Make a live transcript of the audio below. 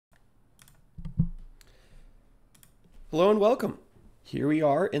Hello and welcome. Here we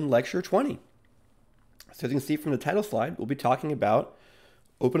are in lecture 20. So as you can see from the title slide, we'll be talking about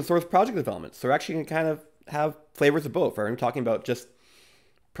open source project development. So we're actually going to kind of have flavors of both. Right? We're talking about just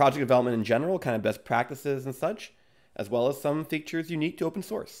project development in general, kind of best practices and such, as well as some features unique to open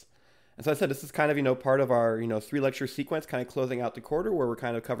source. And so I said this is kind of, part of our, 3-lecture sequence, kind of closing out the quarter where we're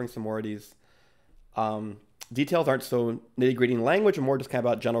kind of covering some more of these details aren't so nitty-gritty in language and more just kind of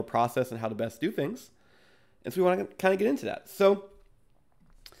about general process and how to best do things. And so we want to kind of get into that. So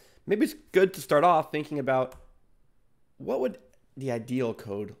maybe it's good to start off thinking about what would the ideal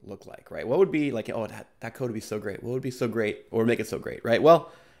code look like, right? What would be like, oh, that code would be so great. What would be so great or make it so great, right?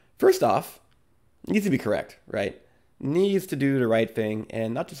 Well, first off, it needs to be correct, right? Needs to do the right thing,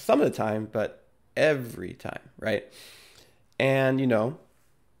 and not just some of the time, but every time, right? And,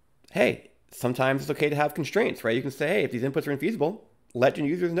 hey, sometimes it's okay to have constraints, right? You can say, hey, if these inputs are infeasible, let your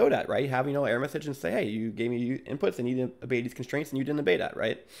users know that, right? Have, error message and say, hey, you gave me inputs and you didn't obey these constraints and you didn't obey that,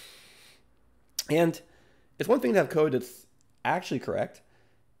 right? And it's one thing to have code that's actually correct.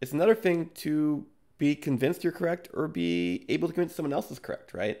 It's another thing to be convinced you're correct or be able to convince someone else is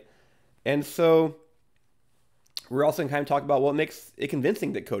correct, right? And so we're also going to kind of talk about what makes it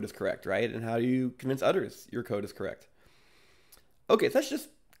convincing that code is correct, right? And how do you convince others your code is correct? Okay, so that's just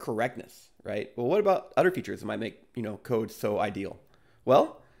correctness, right? Well, what about other features that might make, code so ideal?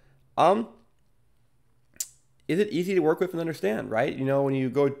 Well, is it easy to work with and understand, right? When you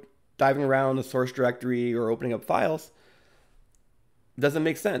go diving around the source directory or opening up files, does it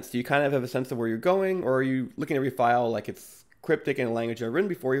make sense? Do you kind of have a sense of where you're going, or are you looking at every file like it's cryptic in a language you've never written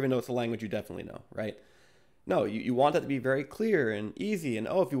before, even though it's a language you definitely know, right? No, you want that to be very clear and easy. And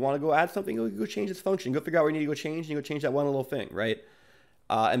if you want to go add something, go change its function. Go figure out where you need to go change, and you go change that one little thing, right?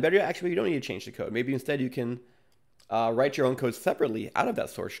 And better yet, actually, you don't need to change the code. Maybe instead you can write your own code separately out of that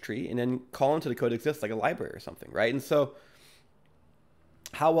source tree and then call into the code that exists like a library or something, right? And so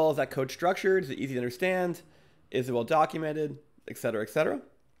how well is that code structured? Is it easy to understand? Is it well documented, et cetera, et cetera?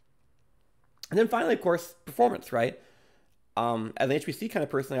 And then finally, of course, performance, right? As an HPC kind of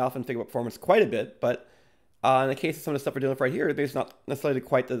person, I often think about performance quite a bit, but in the case of some of the stuff we're dealing with right here, there's not necessarily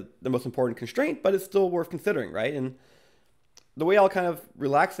quite the most important constraint, but it's still worth considering, right? And the way I'll kind of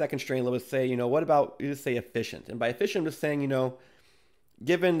relax that constraint a little bit is say, what about, you just say efficient. And by efficient, I'm just saying,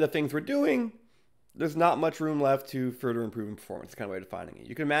 given the things we're doing, there's not much room left to further improve in performance, kind of way of defining it.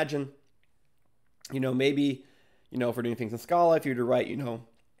 You can imagine, maybe, if we're doing things in Scala, if you were to write,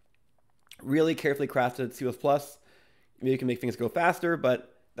 really carefully crafted C++, maybe you can make things go faster,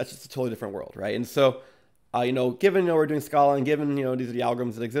 but that's just a totally different world, right? And so, given, we're doing Scala and given, these are the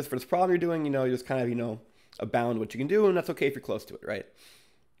algorithms that exist for this problem you're doing, you just kind of, abound what you can do, and that's okay if you're close to it, right?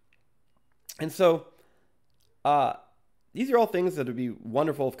 And so these are all things that would be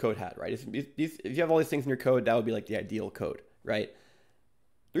wonderful if code had, right? If you have all these things in your code, that would be like the ideal code, right?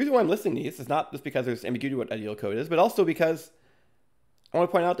 The reason why I'm listing these is not just because there's ambiguity what ideal code is, but also because I want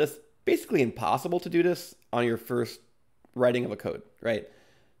to point out that it's basically impossible to do this on your first writing of a code, right?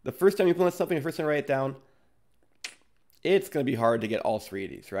 The first time you implement something, the first time you write it down, it's going to be hard to get all 3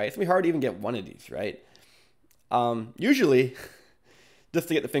 of these, right? It's going to be hard to even get 1 of these, right? Usually, just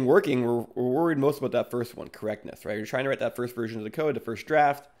to get the thing working, we're worried most about that first one, correctness, right? You're trying to write that first version of the code, the first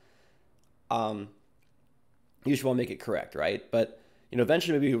draft. You just want to make it correct, right? But,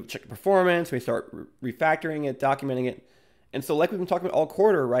 eventually maybe we check the performance, we start refactoring it, documenting it. And so like we've been talking about all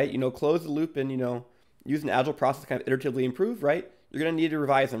quarter, right? Close the loop and, use an agile process to kind of iteratively improve, right? You're going to need to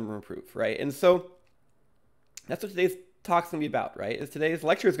revise and improve, right? And so that's what today's talk's going to be about, right? Today's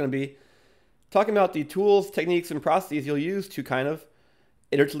lecture is going to be talking about the tools, techniques, and processes you'll use to kind of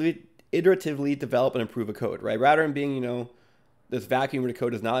iteratively develop and improve a code, right? Rather than being, this vacuum where the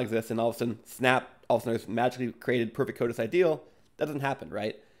code does not exist and all of a sudden, snap, all of a sudden there's magically created perfect code that's ideal. That doesn't happen,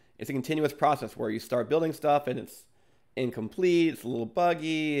 right? It's a continuous process where you start building stuff and it's incomplete, it's a little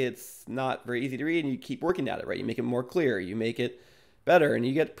buggy, it's not very easy to read, and you keep working at it, right? You make it more clear, you make it better, and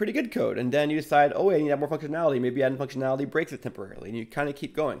you get pretty good code. And then you decide, oh, wait, I need to add more functionality. Maybe adding functionality breaks it temporarily, and you kind of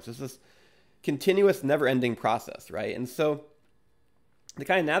keep going. So it's this continuous, never-ending process, right? And so to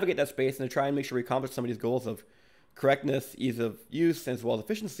kind of navigate that space and to try and make sure we accomplish some of these goals of correctness, ease of use, as well as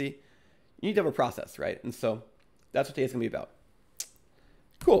efficiency, you need to have a process, right? And so that's what today's going to be about.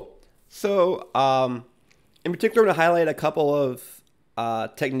 Cool. So in particular, I'm going to highlight a couple of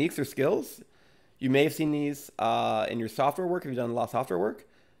techniques or skills. You may have seen these in your software work if you've done a lot of software work.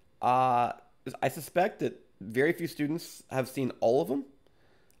 I suspect that very few students have seen all of them.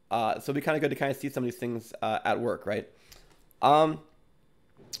 So it'd be kind of good to kind of see some of these things at work, right?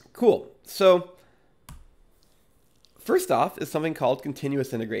 Cool. So First off is something called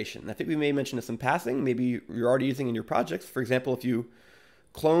continuous integration. I think we may mention this in passing. Maybe you're already using in your projects. For example, if you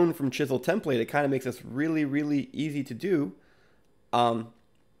clone from chisel template, it kind of makes this really, really easy to do. But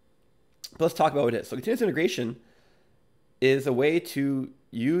let's talk about what it is. So continuous integration is a way to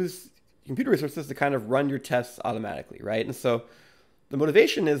use computer resources to kind of run your tests automatically, right? And so the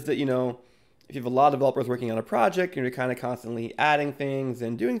motivation is that, if you have a lot of developers working on a project and you're kind of constantly adding things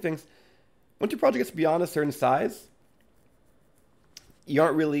and doing things, once your project gets beyond a certain size, you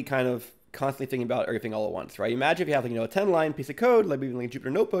aren't really kind of constantly thinking about everything all at once, right? Imagine if you have a 10-line piece of code, like maybe like a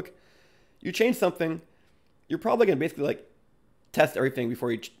Jupyter Notebook, you change something, you're probably going to basically test everything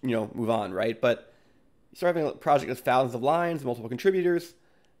before you move on, right? But you start having a project that's thousands of lines, multiple contributors,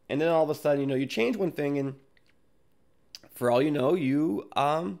 and then all of a sudden, you change one thing, and for all you know, you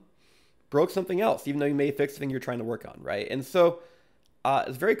broke something else, even though you may fix the thing you're trying to work on, right? And so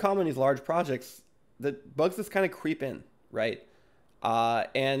it's very common in these large projects that bugs just kind of creep in, right?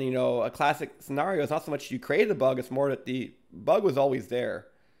 And a classic scenario is not so much you created a bug, it's more that the bug was always there.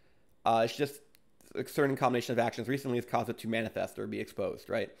 It's just a certain combination of actions recently has caused it to manifest or be exposed,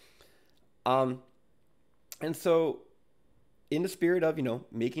 right? And so in the spirit of,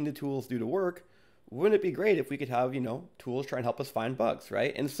 making the tools do the work, wouldn't it be great if we could have, tools try and help us find bugs,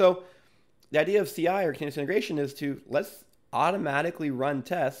 right? And so the idea of CI or continuous integration is to let's automatically run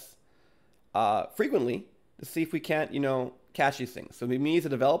tests frequently to see if we can't, catch these things. So me as a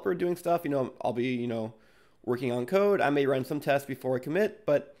developer doing stuff, I'll be, working on code. I may run some tests before I commit,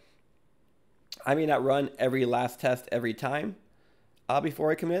 but I may not run every last test every time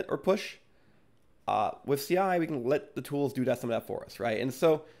before I commit or push. With CI, we can let the tools do some of that for us, right? And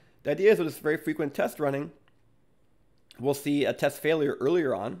so the idea is with this very frequent test running, we'll see a test failure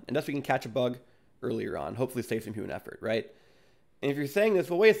earlier on, and thus we can catch a bug earlier on, hopefully save some human effort, right? And if you're saying this,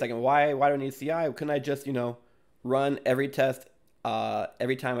 well, wait a second, why do I need CI? Couldn't I just, run every test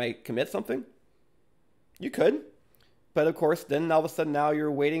every time I commit something? You could, but of course, then all of a sudden now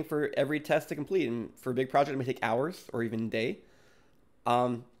you're waiting for every test to complete, and for a big project, it may take hours or even a day.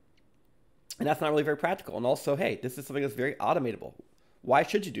 And that's not really very practical. And also, hey, this is something that's very automatable. Why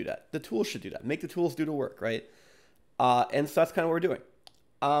should you do that? The tools should do that. Make the tools do the work, right? And so that's kind of what we're doing.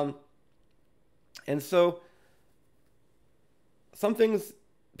 And so some things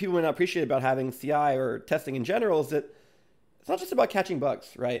people may not appreciate about having CI or testing in general is that it's not just about catching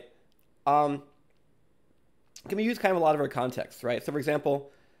bugs, right? It can be used kind of in a lot of our contexts, right? So for example,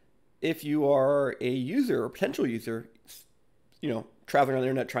 if you are a user or potential user, traveling on the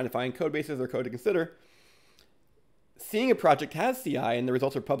internet trying to find code bases or code to consider, seeing a project has CI and the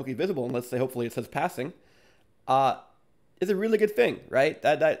results are publicly visible, and let's say hopefully it says passing, is a really good thing, right?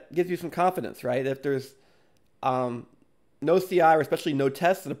 That gives you some confidence, right? If there's no CI or especially no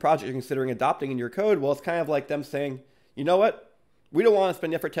tests in a project you're considering adopting in your code, well, it's kind of like them saying, you know what? We don't want to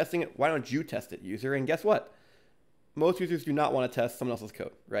spend effort testing it. Why don't you test it, user? And guess what? Most users do not want to test someone else's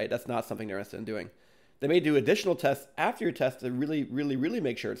code, right? That's not something they're interested in doing. They may do additional tests after your test to really, really, really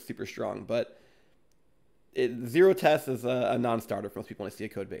make sure it's super strong, but zero tests is a non-starter for most people when they see a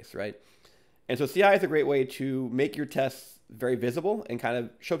code base, right? And so CI is a great way to make your tests very visible and kind of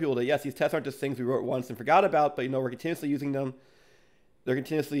show people that, yes, these tests aren't just things we wrote once and forgot about, but we're continuously using them. They're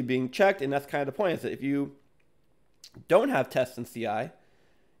continuously being checked, and that's kind of the point, is that if you don't have tests in CI, and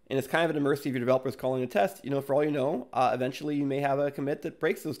it's kind of an immersive, your developers calling a test, for all you know, eventually you may have a commit that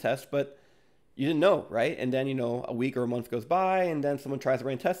breaks those tests, but you didn't know, right? And then, a week or a month goes by, and then someone tries to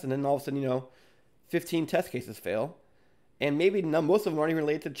run a test, and then all of a sudden, 15 test cases fail. And maybe most of them aren't even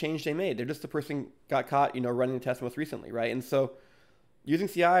related to the change they made. They're just the person got caught, running the test most recently, right? And so using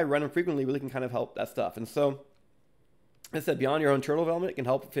CI, running frequently, really can kind of help that stuff. And so, as I said, beyond your own internal development, it can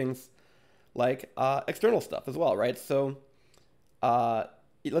help things like external stuff as well, right? So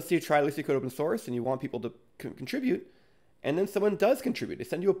let's say you try to release your code open source and you want people to contribute, and then someone does contribute. They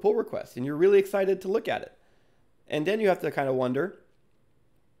send you a pull request, and you're really excited to look at it. And then you have to kind of wonder,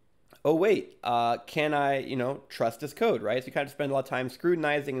 oh, wait, can I, trust this code, right? So you kind of spend a lot of time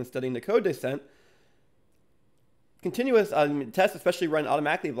scrutinizing and studying the code they sent. Continuous tests, especially run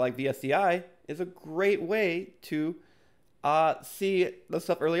automatically like via CI, is a great way to see this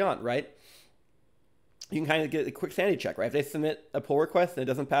stuff early on, right? You can kind of get a quick sanity check, right? If they submit a pull request and it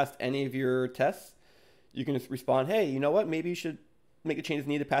doesn't pass any of your tests, you can just respond, hey, you know what? Maybe you should make the changes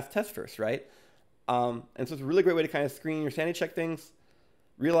needed to pass the test first, right? And so it's a really great way to kind of screen your sanity check things.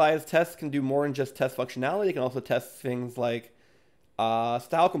 Realize tests can do more than just test functionality. It can also test things like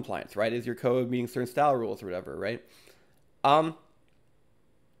style compliance, right? Is your code meeting certain style rules or whatever, right? And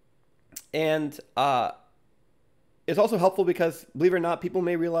it's also helpful because, believe it or not, people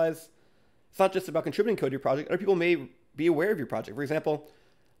may realize it's not just about contributing code to your project. Other people may be aware of your project. For example,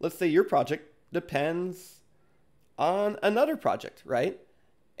 let's say your project depends on another project, right?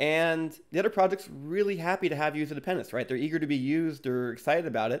 And the other project's really happy to have you as a dependence, right? They're eager to be used, they're excited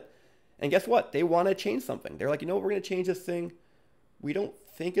about it. And guess what? They want to change something. They're like, you know what, we're going to change this thing. We don't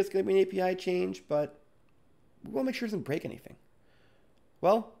think it's going to be an API change, but we want to make sure it doesn't break anything.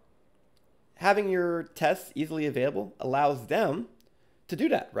 Well, having your tests easily available allows them to do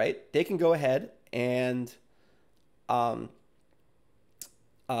that, right? They can go ahead and,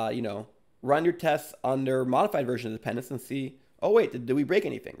 run your tests on their modified version of dependence and see, oh wait, did we break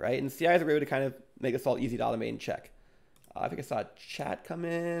anything, right? And CI is a way to kind of make this all easy to automate and check. I think I saw a chat come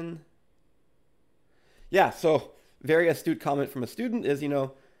in. Yeah, so very astute comment from a student is,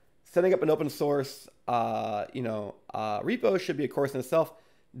 setting up an open source, repo should be a course in itself.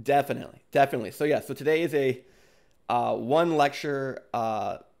 Definitely. So yeah, so today is a one lecture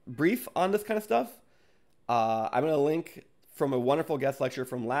brief on this kind of stuff. I'm going to link from a wonderful guest lecture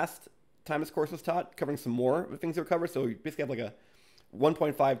from last time this course was taught, covering some more of the things that were covered. So we basically have like a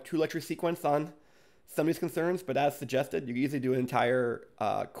 1.5 two-lecture sequence on some of these concerns, but as suggested, you can easily do an entire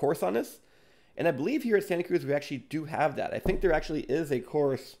course on this. And I believe here at Santa Cruz, we actually do have that. I think there actually is a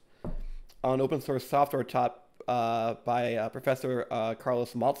course on open source software taught by Professor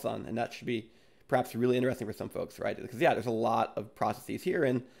Carlos Maltzon, and that should be perhaps really interesting for some folks, right? Because yeah, there's a lot of processes here,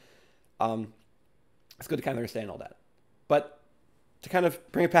 and it's good to kind of understand all that. But to kind of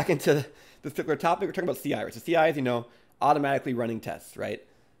bring it back into this particular topic, we're talking about CI, right? So CI is, automatically running tests, right?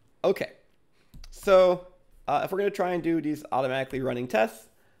 Okay, so if we're going to try and do these automatically running tests,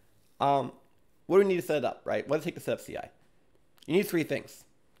 what do we need to set it up, right? What does it take to set up CI? You need three things.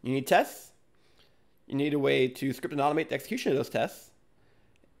 You need tests, you need a way to script and automate the execution of those tests,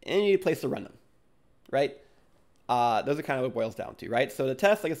 and you need a place to run them, right? Those are kind of what it boils down to, right? So the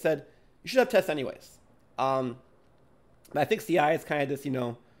tests, like I said, you should have tests anyways. But I think CI is kind of this,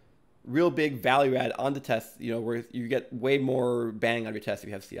 real big value add on the tests, where you get way more bang on your tests if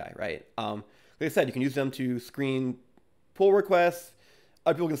you have CI, right? Like I said, you can use them to screen pull requests.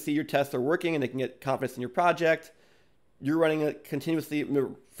 Other people can see your tests are working and they can get confidence in your project. You're running it continuously,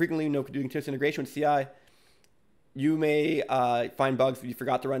 frequently, doing continuous integration with CI. You may find bugs if you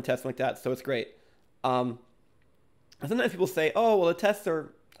forgot to run tests like that, so it's great. And sometimes people say, oh, well, the tests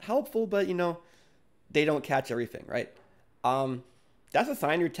are helpful, but, they don't catch everything, right? That's a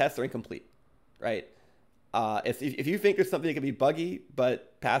sign your tests are incomplete, right? If you think there's something that could be buggy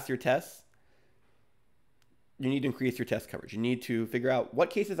but pass your tests, you need to increase your test coverage. You need to figure out what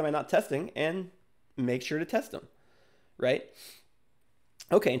cases am I not testing and make sure to test them, right?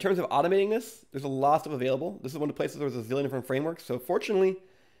 Okay, in terms of automating this, there's a lot of stuff available. This is one of the places where there's a zillion different frameworks. So fortunately,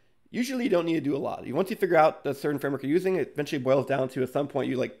 usually you don't need to do a lot. Once you figure out the certain framework you're using, it eventually boils down to at some point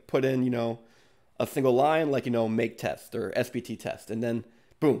you put in, a single line like, make test or SBT test, and then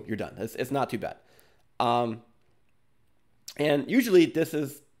boom, you're done. It's not too bad. And usually this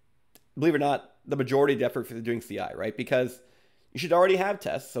is, believe it or not, the majority of the effort for doing CI, right? Because you should already have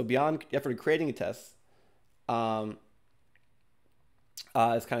tests. So beyond the effort of creating a test, is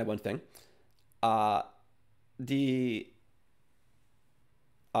kind of one thing. For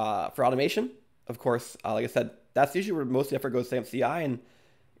automation, of course, like I said, that's usually where most of the effort goes to set up CI, and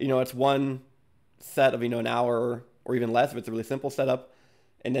it's one set of an hour or even less if it's a really simple setup,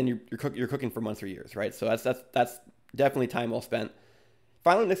 and then you're cooking for months or years, right? So that's definitely time well spent.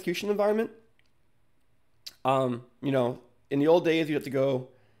 Finally, an execution environment. In the old days, you have to go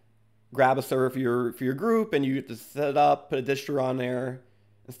grab a server for your group, and you have to set it up, put a distro on there,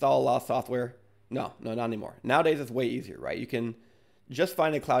 install a lot of software. No, not anymore. Nowadays, it's way easier, right? You can just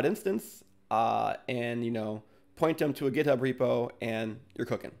find a cloud instance, and point them to a GitHub repo, and you're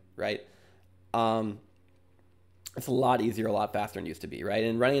cooking, right? It's a lot easier, a lot faster than it used to be, right?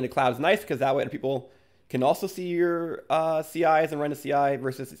 And running in the cloud is nice because that way people can also see your CIs and run a CI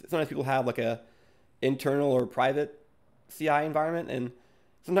versus sometimes people have like a internal or private CI environment, and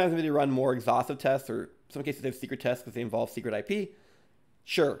sometimes maybe they run more exhaustive tests, or in some cases they have secret tests because they involve secret IP.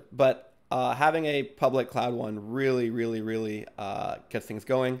 Sure, but having a public cloud one really gets things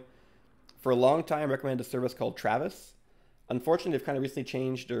going. For a long time, I recommended a service called Travis. Unfortunately, they've kind of recently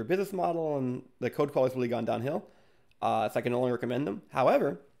changed their business model, and the code quality has really gone downhill. So I can only recommend them.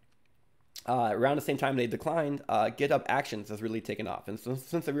 However, around the same time they declined, GitHub Actions has really taken off. And so,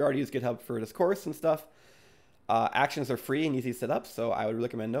 since we already use GitHub for this course and stuff, Actions are free and easy to set up, so I would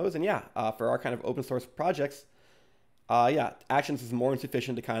recommend those. And yeah, for our kind of open source projects, Actions is more than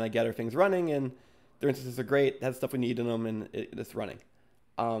sufficient to kind of get our things running, and their instances are great, it has stuff we need in them, and it's running.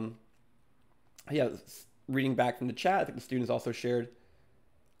 Reading back from the chat, I think the students also shared.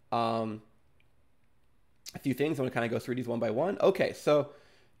 a few things. I want to kind of go through these one by one. Okay, so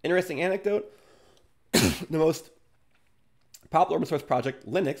interesting anecdote. The most popular open source project,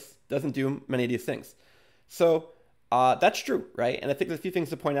 Linux, doesn't do many of these things. So that's true, right? And I think there's a few things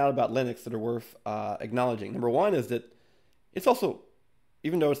to point out about Linux that are worth acknowledging. Number one is that it's also,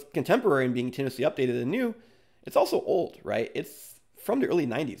 even though it's contemporary and being continuously updated and new, it's also old, right? It's from the early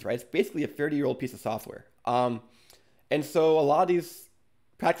 90s, right? It's basically a 30-year-old piece of software. And so a lot of these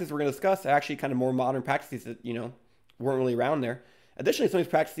practices we're going to discuss are actually kind of more modern practices that, weren't really around there. Additionally, some of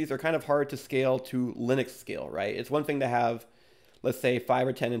these practices are kind of hard to scale to Linux scale, right? It's one thing to have, let's say, 5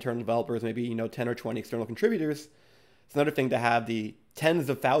 or 10 internal developers, maybe, 10 or 20 external contributors. It's another thing to have the tens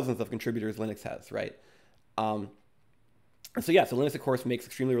of thousands of contributors Linux has, right? So Linux, of course, makes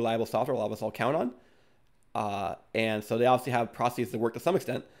extremely reliable software a lot of us all count on. And so they obviously have processes that work to some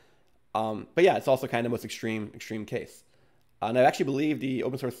extent. But yeah, it's also kind of the most extreme case. And I actually believe the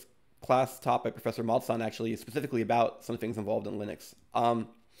open source class taught by Professor Maltzahn actually is specifically about some things involved in Linux.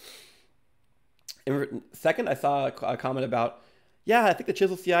 And second, I saw a comment about, yeah, I think the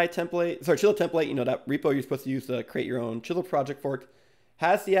Chisel template, that repo you're supposed to use to create your own Chisel project fork,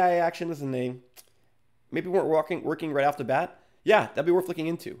 has CI actions and they maybe weren't working right off the bat. Yeah, that'd be worth looking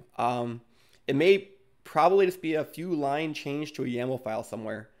into. It may probably just be a few line change to a YAML file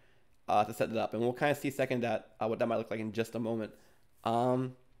somewhere to set it up. And we'll kind of see second that what that might look like in just a moment.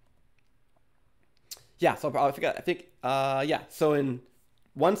 So in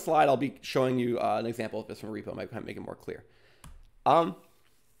one slide, I'll be showing you an example of this from a repo. Might make it more clear.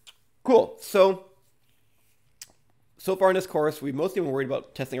 Cool. So far in this course, we've mostly been worried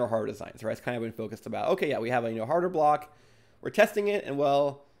about testing our hardware designs, right? It's kind of been focused about, okay, yeah, we have a hardware block. We're testing it, and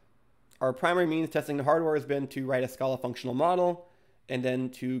well, our primary means of testing the hardware has been to write a Scala functional model and then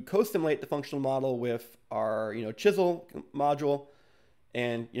to co-simulate the functional model with our Chisel module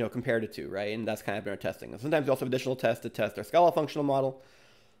and compare the two, right? And that's kind of been our testing. And sometimes we also have additional tests to test our Scala functional model.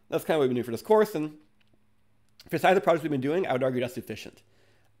 That's kind of what we've been doing for this course. And for the size of the projects we've been doing, I would argue that's sufficient.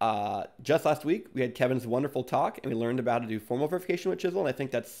 Just last week, we had Kevin's wonderful talk, and we learned about how to do formal verification with Chisel, and I think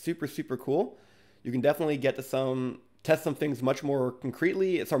that's super cool. You can definitely get to test some things much more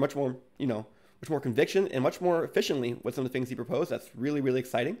concretely. It's much more conviction and much more efficiently with some of the things he proposed. That's really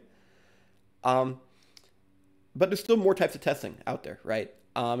exciting. But there's still more types of testing out there, right?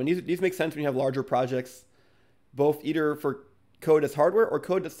 And these make sense when you have larger projects, both either for code as hardware or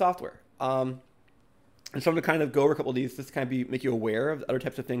code as software. And so I'm going to kind of go over a couple of these just to kind of make you aware of other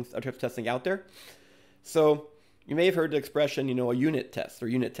types of things, other types of testing out there. So you may have heard the expression, a unit test or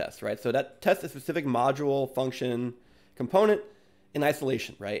unit test, right? So that tests a specific module, function, component in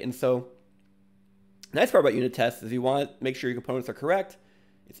isolation, right? And so the nice part about unit tests is you want to make sure your components are correct.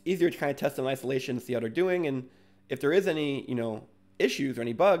 It's easier to kind of test them in isolation to see how they're doing. And if there is any, issues or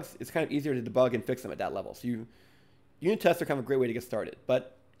any bugs, it's kind of easier to debug and fix them at that level. So unit tests are kind of a great way to get started.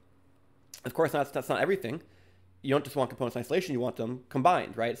 But of course, that's not everything. You don't just want components in isolation, you want them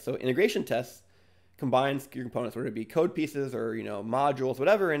combined, right? So integration tests combines your components, whether it be code pieces or, modules,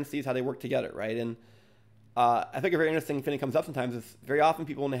 whatever, and sees how they work together, right? And I think a very interesting thing that comes up sometimes is very often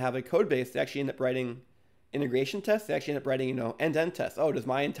people, when they have a code base, they actually end up writing integration tests. They actually end up writing, end-to-end tests. Oh, does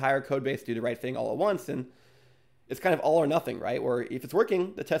my entire code base do the right thing all at once? And it's kind of all or nothing, right? Or if it's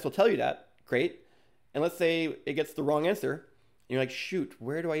working, the test will tell you that. Great. And let's say it gets the wrong answer. And you're like, shoot,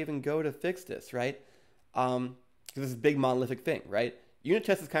 where do I even go to fix this, right? Because this is a big monolithic thing, right? Unit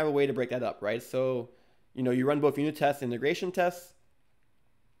test is kind of a way to break that up, right? So, you run both unit tests and integration tests.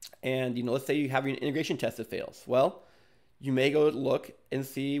 And, let's say you have your integration test that fails. Well, you may go look and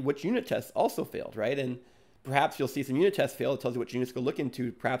see which unit tests also failed, right? And perhaps you'll see some unit tests fail. It tells you which units to go look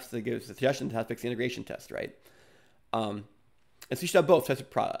into. Perhaps they give a suggestion to how to fix the integration test, right? And so you should have both types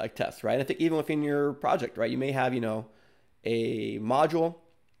of tests, right? I think even within your project, right, you may have, a module,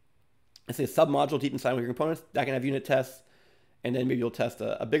 let's say a sub-module deep inside one of your components that can have unit tests. And then maybe you'll test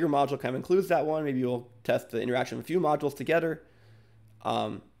a bigger module kind of includes that one. Maybe you'll test the interaction of a few modules together. This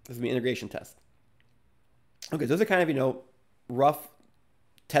will be an integration test. Okay, so those are kind of, rough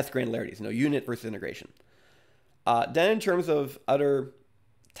test granularities, unit versus integration. Then in terms of other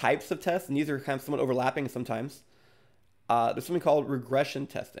types of tests, and these are kind of somewhat overlapping sometimes, there's something called regression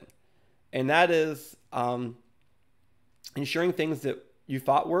testing. And that is ensuring things that you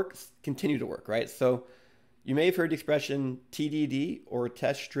thought works continue to work, right? So you may have heard the expression TDD, or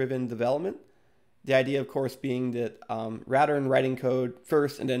test-driven development. The idea, of course, being that rather than writing code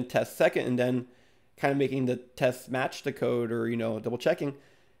first and then test second and then kind of making the tests match the code or, double checking,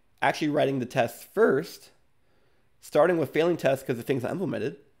 actually writing the tests first, starting with failing tests because the thing's not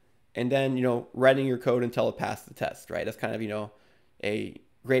implemented, and then, writing your code until it passed the test, right? That's kind of, a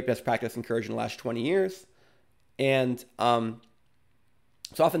great best practice encouraged in the last 20 years. And so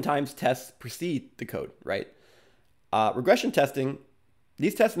oftentimes tests precede the code, right? Regression testing,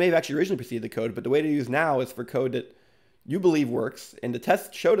 these tests may have actually originally preceded the code, but the way to use now is for code that you believe works and the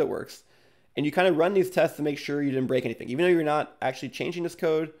test showed it works. And you kind of run these tests to make sure you didn't break anything. Even though you're not actually changing this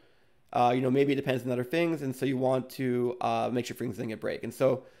code, maybe it depends on other things. And so you want to make sure things didn't break. And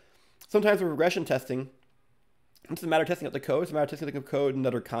so sometimes with regression testing, it's a matter of testing out the code. It's a matter of testing out the code in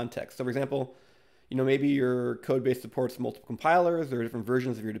other contexts. So for example, maybe your code base supports multiple compilers or different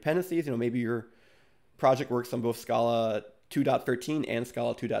versions of your dependencies. Maybe your project works on both Scala 2.13 and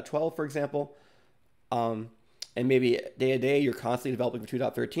Scala 2.12, for example. And maybe day to day, you're constantly developing for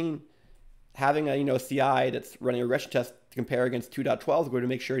 2.13. Having a CI that's running a regression test to compare against 2.12 is going to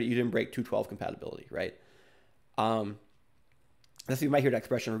make sure that you didn't break 2.12 compatibility, right? That's you might hear that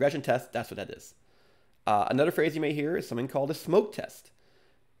expression, regression test. That's what that is. Another phrase you may hear is something called a smoke test.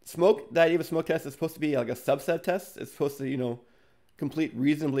 The idea of a smoke test is supposed to be like a subset test. It's supposed to, complete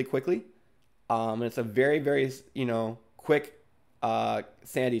reasonably quickly. And it's a very, very, quick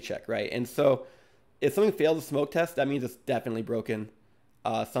sanity check, right? And so if something fails a smoke test, that means it's definitely broken.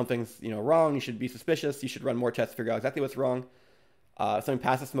 Something's, wrong. You should be suspicious. You should run more tests to figure out exactly what's wrong. If something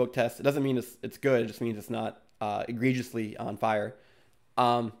passes a smoke test, it doesn't mean it's good. It just means it's not egregiously on fire.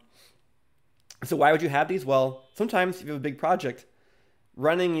 So why would you have these? Well, sometimes if you have a big project,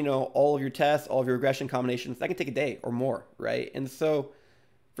 running, all of your tests, all of your regression combinations, that can take a day or more, right? And so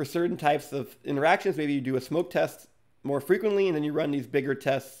for certain types of interactions, maybe you do a smoke test more frequently, and then you run these bigger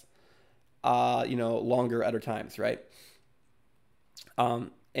tests, longer other times, right?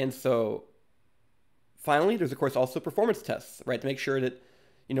 And so finally, there's of course also performance tests, right? To make sure that,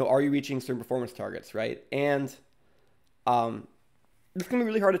 are you reaching certain performance targets, right? And this can be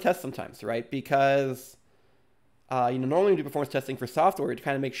really hard to test sometimes, right? Because, normally we do performance testing for software to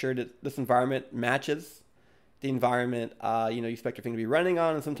kind of make sure that this environment matches the environment, you expect your thing to be running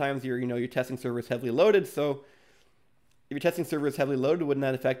on. And sometimes your testing server is heavily loaded. So if your testing server is heavily loaded, wouldn't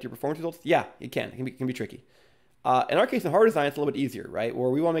that affect your performance results? Yeah, it can. It can be tricky. In our case, in hard design, it's a little bit easier, right? Where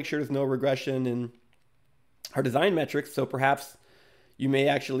we want to make sure there's no regression in our design metrics. So perhaps you may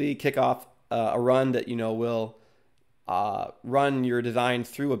actually kick off a run that, will run your designs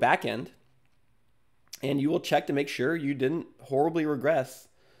through a backend. And you will check to make sure you didn't horribly regress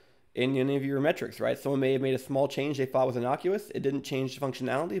in any of your metrics, right? Someone may have made a small change they thought was innocuous. It didn't change the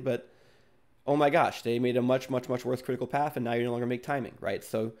functionality, but oh my gosh, they made a much, much, much worse critical path, and now you no longer make timing, right?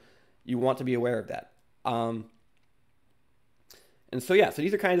 So you want to be aware of that. And so, so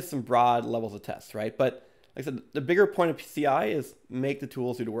these are kind of some broad levels of tests, right? But like I said, the bigger point of CI is make the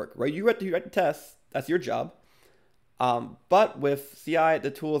tools do the work, right? You write the tests, that's your job. But with CI,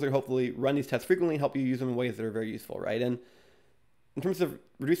 the tools are hopefully run these tests frequently and help you use them in ways that are very useful, right? And in terms of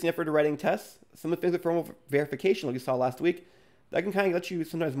reducing effort of writing tests, some of the things with formal verification, like you saw last week, that can kind of let you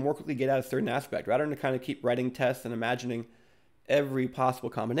sometimes more quickly get at a certain aspect, rather than to kind of keep writing tests and imagining every possible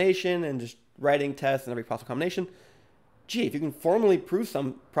combination and just writing tests and every possible combination. Gee, if you can formally prove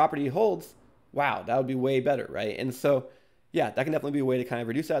some property holds, wow, that would be way better, right? And so, that can definitely be a way to kind of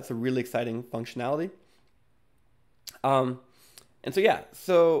reduce that. It's a really exciting functionality. And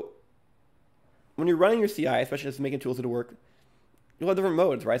so when you're running your CI, especially just making tools to work, you'll have different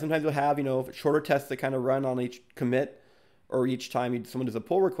modes, right? Sometimes you'll have, shorter tests that kind of run on each commit or each time someone does a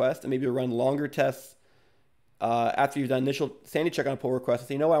pull request, and maybe you'll run longer tests after you've done initial sanity check on a pull request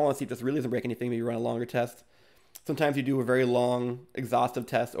and say, I want to see if this really doesn't break anything. Maybe you run a longer test. Sometimes you do a very long, exhaustive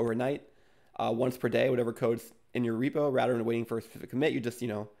test overnight, once per day, whatever code's in your repo, rather than waiting for a specific commit. You just,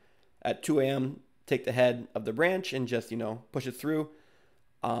 at 2 a.m., take the head of the branch and just, push it through,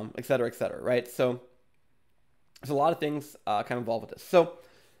 et cetera, right? So there's a lot of things kind of involved with this. So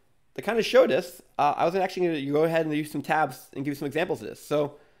to kind of show this, I was actually going to go ahead and use some tabs and give you some examples of this.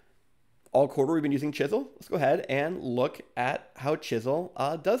 So all quarter we've been using Chisel. Let's go ahead and look at how Chisel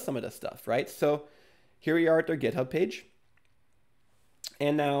does some of this stuff, right? So here we are at their GitHub page.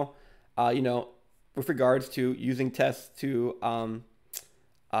 And now, with regards to using tests to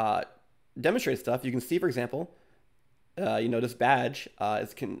demonstrate stuff, you can see, for example, this badge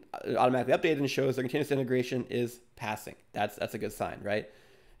is automatically updated and shows their continuous integration is passing. That's a good sign, right?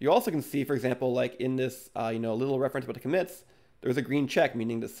 You also can see, for example, like in this little reference about the commits, there's a green check,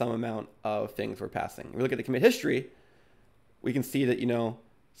 meaning that some amount of things were passing. If we look at the commit history, we can see that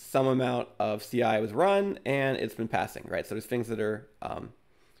some amount of CI was run and it's been passing, right? So there's things that are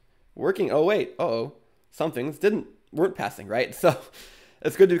working. Oh wait, some things weren't passing, right? So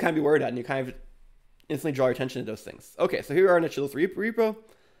it's good to kind of be worried about, and you kind of instantly draw your attention to those things. Okay, so here we are in the Chisel's repo.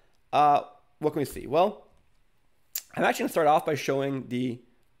 What can we see? Well, I'm actually going to start off by showing the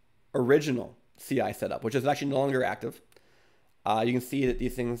original CI setup, which is actually no longer active. You can see that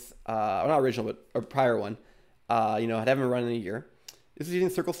these things, are not original, but a prior one, haven't been run in a year. This is using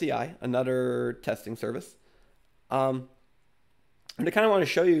Circle CI, another testing service. And I kind of want to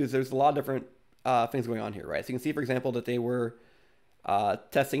show you is there's a lot of different things going on here, right? So you can see, for example, that they were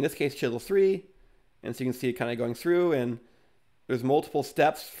testing, in this case, Chisel 3. And so you can see it kind of going through, and there's multiple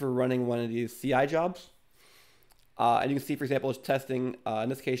steps for running one of these CI jobs. And you can see, for example, it's testing, in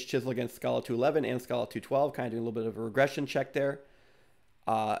this case, Chisel against Scala 211 and Scala 212, kind of doing a little bit of a regression check there.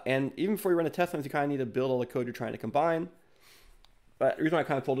 And even before you run the test runs, you kind of need to build all the code you're trying to combine. But the reason why I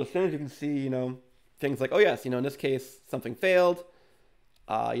kind of pulled this in is you can see, things like, oh yes, in this case, something failed.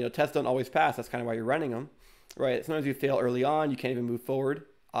 Tests don't always pass. That's kind of why you're running them, right? Sometimes you fail early on, you can't even move forward.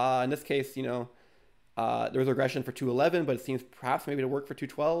 In this case, there was a regression for 211, but it seems perhaps maybe to work for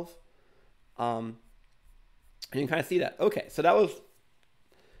 212. And you can kind of see that. Okay, so that was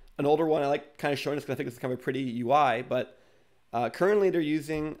an older one. I like kind of showing this because I think this is kind of a pretty UI, but currently they're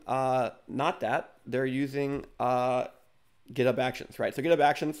using not that. They're using GitHub Actions, right? So GitHub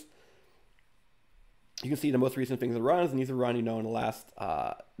Actions, you can see the most recent things it runs, and these are run, in the last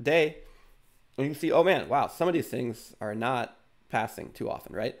day. And you can see, oh man, wow, some of these things are not passing too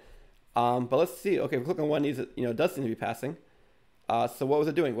often, right? But let's see. Okay, if we click on one of these, it does seem to be passing. So what was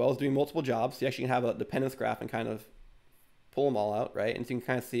it doing? Well, it was doing multiple jobs. So you actually can have a dependence graph and kind of pull them all out, right? And so you can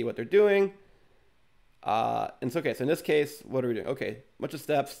kind of see what they're doing. And so, okay, so in this case, what are we doing? Okay, bunch of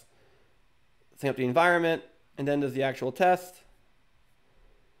steps, setting up the environment, and then does the actual test.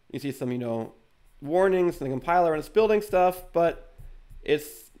 You see some, warnings in the compiler, and it's building stuff, but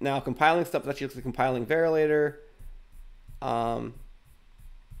it's now compiling stuff. It actually looks like compiling Verilator. And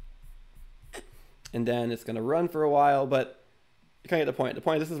then it's going to run for a while, but you kind of get the point. The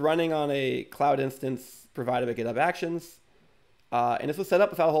point is this is running on a cloud instance provided by GitHub Actions. And this was set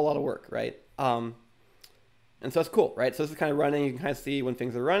up without a whole lot of work, right? And so that's cool, right? So this is kind of running. You can kind of see when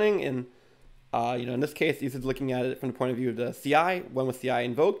things are running. And, in this case, this is looking at it from the point of view of the CI, when was CI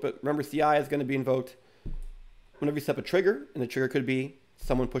invoked. But remember, CI is going to be invoked whenever you set up a trigger. And the trigger could be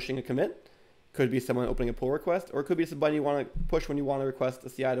someone pushing a commit, could be someone opening a pull request, or it could be somebody you want to push when you want to request a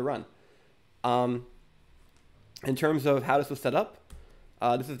CI to run. In terms of how this was set up,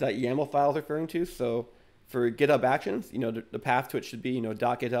 this is that YAML file I was referring to. So for GitHub Actions, the path to it should be,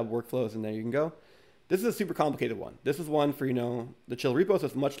 .github workflows, and there you can go. This is a super complicated one. This is one for, the chill repo, so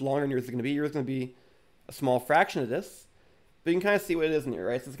it's much longer than yours is going to be. Yours is going to be a small fraction of this. But you can kind of see what it is in here,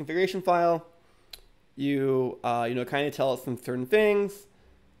 right? So it's a configuration file. You, kind of tell it some certain things.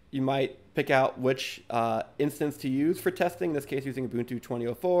 You might pick out which instance to use for testing, in this case using Ubuntu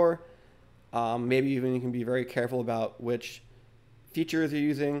 2004. Maybe even you can be very careful about which features you're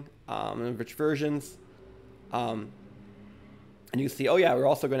using and which versions. And you can see, oh yeah, we're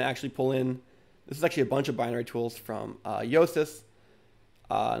also going to actually pull in, this is actually a bunch of binary tools from Yosis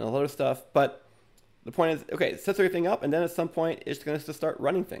and a lot of stuff. But the point is, okay, it sets everything up, and then at some point it's going to start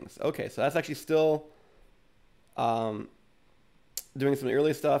running things. Okay, so that's actually still doing some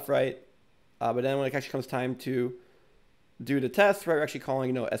early stuff, right? But then when it actually comes time to do the test, right, we're actually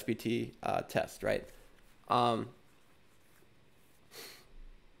calling, SPT test, right? And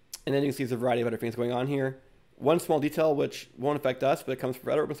then you can see there's a variety of other things going on here. One small detail which won't affect us, but it comes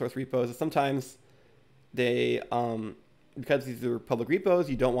from other open source repos, is sometimes they, because these are public repos,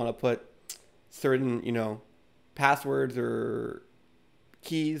 you don't want to put certain, passwords or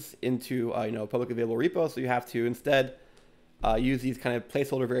keys into, publicly available repo. So you have to instead use these kind of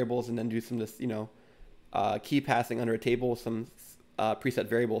placeholder variables and then do some of this, key passing under a table, some preset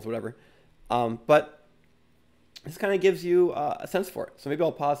variables, whatever. But this kind of gives you a sense for it. So maybe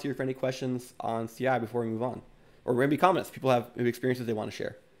I'll pause here for any questions on CI before we move on. Or maybe comments. People have maybe experiences they want to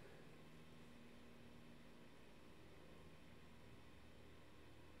share.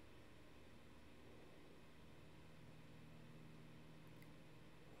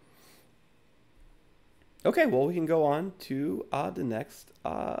 Okay, well, we can go on to the next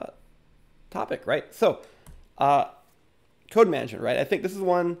topic, right? So, code management, right? I think this is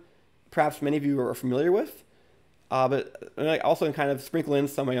one perhaps many of you are familiar with, but I also can kind of sprinkle in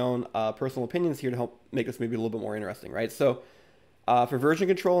some of my own personal opinions here to help make this maybe a little bit more interesting, right? So, for version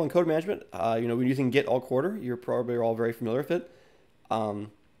control and code management, we're using Git all quarter. You're probably all very familiar with it.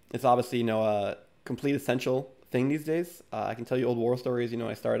 It's obviously, a complete essential thing these days. I can tell you old war stories.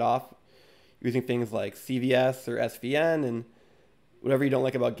 I started off using things like CVS or SVN, and whatever you don't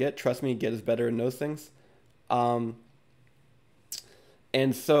like about Git, trust me, Git is better in those things. And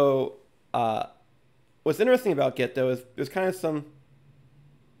so what's interesting about Git, though, is there's kind of some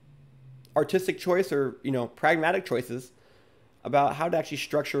artistic choice or, pragmatic choices about how to actually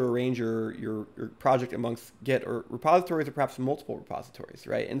structure or arrange your project amongst Git or repositories or perhaps multiple repositories,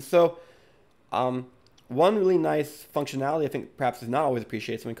 right? And so one really nice functionality I think perhaps is not always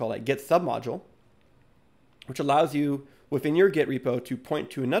appreciated, something called a Git submodule, which allows you within your Git repo to point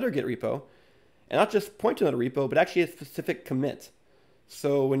to another Git repo, and not just point to another repo, but actually a specific commit.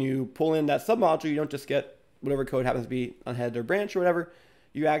 So when you pull in that submodule, you don't just get whatever code happens to be on head or branch or whatever,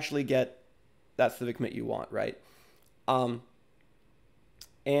 you actually get that specific commit you want, right?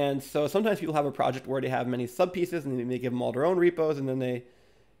 And so sometimes people have a project where they have many sub pieces and they give them all their own repos, and then they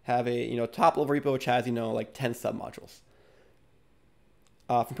have a top level repo which has like 10 submodules.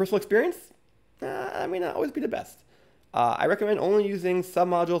 From personal experience, I may not always be the best. I recommend only using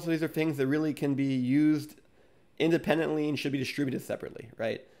submodules. So these are things that really can be used independently and should be distributed separately,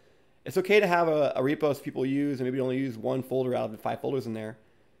 right? It's okay to have a repo so people use and maybe only use one folder out of the 5 folders in there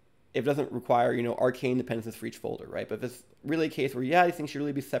if it doesn't require, arcane dependencies for each folder, right? But if it's really a case where, these things should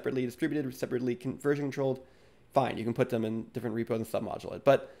really be separately distributed or separately version controlled, fine, you can put them in different repos and submodule it.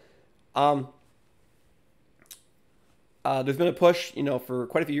 But there's been a push, for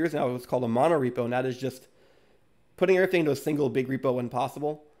quite a few years now, what's called a mono repo, and that is just putting everything into a single big repo when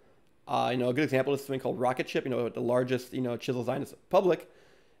possible. A good example is something called Rocket Ship, the largest, chisel design is public.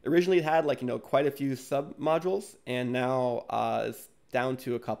 Originally it had quite a few sub modules, and now it's down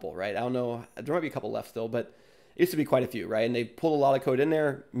to a couple, right? I don't know, there might be a couple left still, but it used to be quite a few, right? And they pulled a lot of code in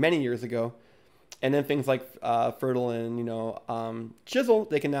there many years ago. And then things like Fertile and, Chisel,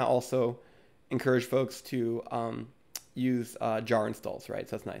 they can now also encourage folks to use jar installs, right?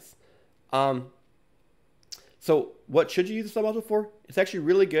 So that's nice. So what should you use a submodule for? It's actually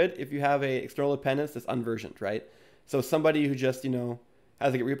really good if you have a external dependence that's unversioned, right? So somebody who just,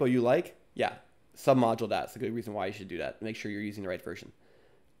 has a Git repo you like, submodule that. It's a good reason why you should do that. Make sure you're using the right version.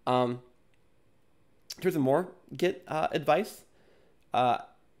 In terms of more Git advice,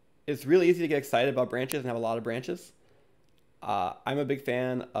 it's really easy to get excited about branches and have a lot of branches. I'm a big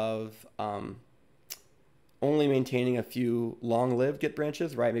fan of only maintaining a few long-lived Git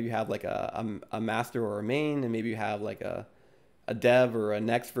branches, right? Maybe you have like a master or a main, and maybe you have like a dev or a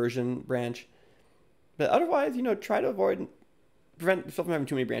next version branch. But otherwise, try to prevent yourself from having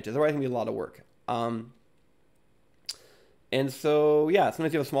too many branches. Otherwise, it's going to be a lot of work. And so,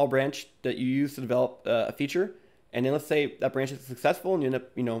 sometimes you have a small branch that you use to develop a feature. And then let's say that branch is successful and you end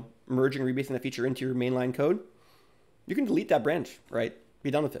up, merging, rebasing that feature into your mainline code. You can delete that branch, right?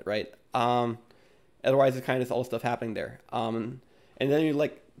 Be done with it, right? Otherwise, it's kind of just all the stuff happening there. And then you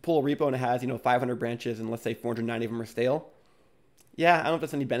pull a repo and it has, 500 branches and let's say 490 of them are stale. I don't know if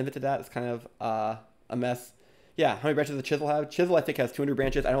there's any benefit to that. It's kind of a mess. How many branches does Chisel have? Chisel, I think, has 200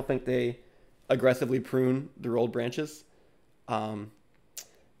 branches. I don't think they aggressively prune their old branches. I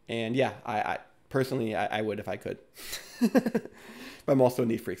personally, I would if I could. But I'm also a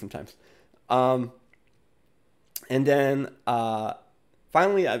neat freak sometimes. And then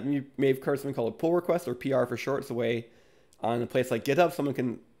finally, you may have heard something called a pull request, or PR for short. It's a way on a place like GitHub, someone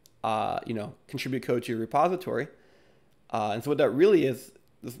can contribute code to your repository. And so what that really is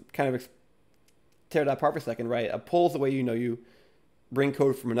kind of tear that apart for a second, right? A pull is the way you bring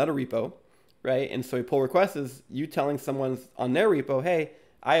code from another repo, right? And so a pull request is you telling someone on their repo, hey,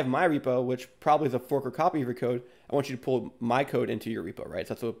 I have my repo, which probably is a fork or copy of your code. I want you to pull my code into your repo, right?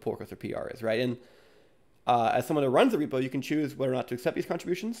 So that's what a pull request or PR is, right? And as someone that runs the repo, you can choose whether or not to accept these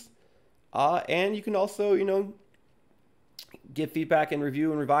contributions. And you can also, give feedback and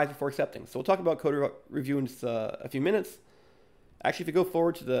review and revise before accepting. So we'll talk about code review in just a few minutes. Actually, if you go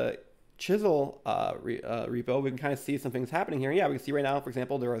forward to the Chisel repo, we can kind of see some things happening here. We can see right now, for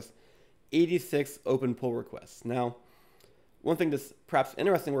example, there was 86 open pull requests. Now, one thing that's perhaps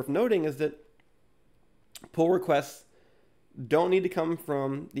interesting worth noting is that pull requests don't need to come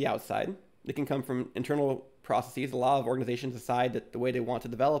from the outside. They can come from internal processes. A lot of organizations decide that the way they want to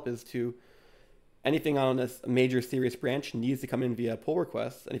develop is to anything on this major serious branch needs to come in via pull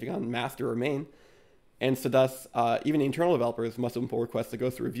requests, anything on master or main. And so thus, even the internal developers must open pull requests that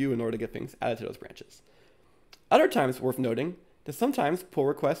go through review in order to get things added to those branches. Other times, worth noting, that sometimes pull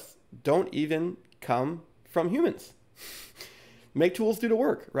requests don't even come from humans. Make tools do the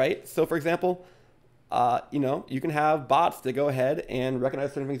work, right? So for example, you can have bots that go ahead and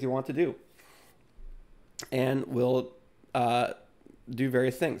recognize certain things you want to do and will do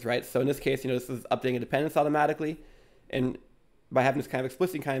various things, right? So in this case, this is updating a dependence automatically. And by having this kind of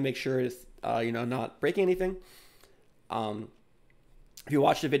explicit, you kind of make sure it's, not breaking anything. If you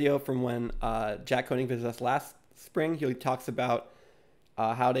watched the video from when Jack Koenig visited us last spring, he talks about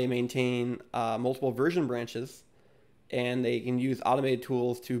how they maintain multiple version branches, and they can use automated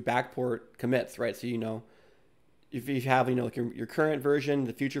tools to backport commits, right? So, if you have, like your current version,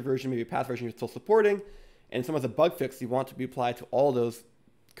 the future version, maybe a past version you're still supporting, and someone has a bug fix you want to be applied to all those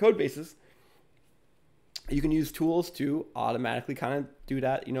code bases, you can use tools to automatically kind of do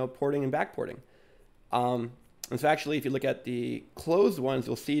that, porting and backporting. And so actually, if you look at the closed ones,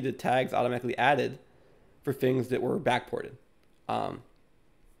 you'll see the tags automatically added for things that were backported.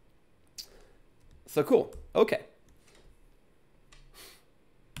 So cool. Okay.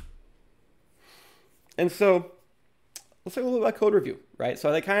 And so let's talk a little bit about code review, right?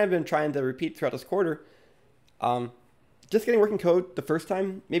 So I kind of been trying to repeat throughout this quarter. Just getting working code the first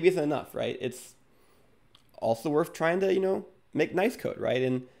time maybe isn't enough, right? It's also worth trying to, make nice code, right?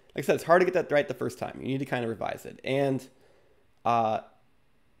 And like I said, it's hard to get that right the first time. You need to kind of revise it. And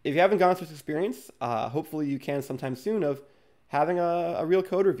if you haven't gone through this experience, hopefully you can sometime soon of having a real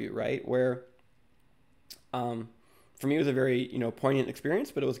code review, right? Where for me it was a very, poignant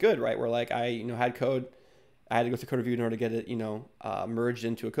experience, but it was good, right? Where like I, had code, I had to go through code review in order to get it, merged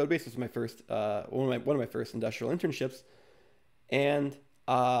into a code base. This was my first, one of my first industrial internships. And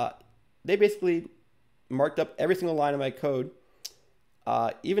they basically marked up every single line of my code,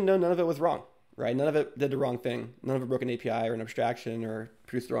 even though none of it was wrong, right? None of it did the wrong thing. None of it broke an API or an abstraction or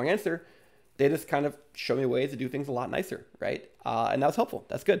produced the wrong answer. They just kind of showed me ways to do things a lot nicer, right? And that was helpful.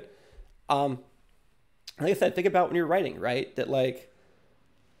 That's good. Like I said, think about when you're writing, right? That like,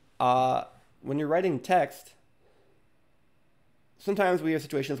 when you're writing text, sometimes we have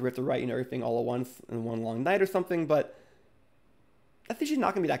situations where we have to write, everything all at once in one long night or something, but that's usually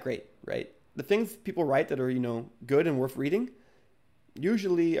not going to be that great, right? The things people write that are, good and worth reading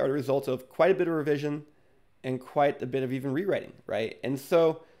usually are the result of quite a bit of revision and quite a bit of even rewriting, right? And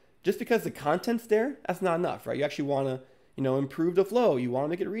so just because the content's there, that's not enough, right? You actually want to, improve the flow. You want to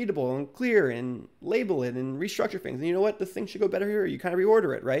make it readable and clear and label it and restructure things. And you know what? This thing should go better here. You kind of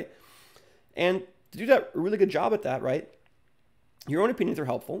reorder it, right? And to do that, a really good job at that, right? Your own opinions are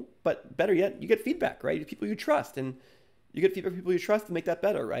helpful, but better yet, you get feedback, right? People you trust, and you get feedback from people you trust to make that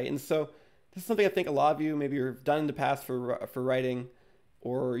better, right? And so this is something I think a lot of you maybe have done in the past for writing,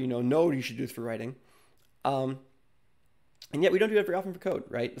 or know you should do this for writing. And yet we don't do that very often for code,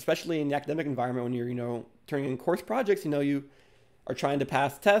 right? Especially in the academic environment when you're, turning in course projects, you are trying to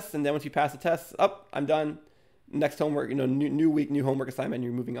pass tests, and then once you pass the tests, I'm done. Next homework, new week, new homework assignment, and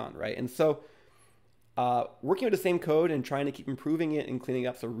you're moving on, right? And so working with the same code and trying to keep improving it and cleaning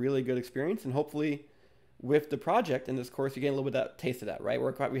up is a really good experience. And hopefully with the project in this course, you get a little bit of that taste of that, right?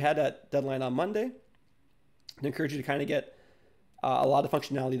 We had that deadline on Monday. I encourage you to kind of get a lot of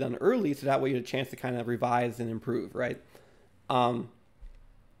functionality done early, so that way you have a chance to kind of revise and improve, right? That's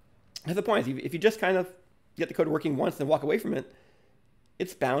the point. If you just kind of get the code working once and walk away from it,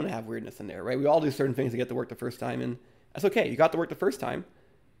 it's bound to have weirdness in there, right? We all do certain things to get to work the first time, and that's okay. You got to work the first time,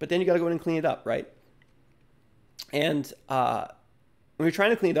 but then you got to go in and clean it up, right? And when you're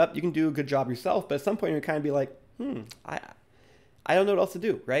trying to clean it up, you can do a good job yourself, but at some point you're kind of be like, I don't know what else to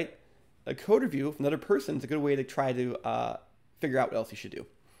do, right? A code review from another person is a good way to try to figure out what else you should do.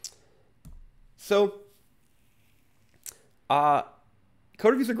 So, code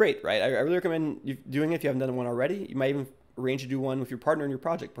reviews are great, right? I really recommend you doing it if you haven't done one already. You might even arrange to do one with your partner in your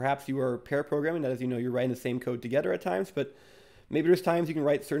project. Perhaps you are pair programming, that is, you're writing the same code together at times, but maybe there's times you can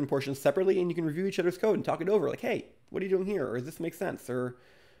write certain portions separately and you can review each other's code and talk it over. Like, hey, what are you doing here? Or does this make sense? Or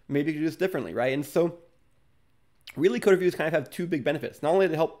maybe you can do this differently, right? And so really code reviews kind of have two big benefits. Not only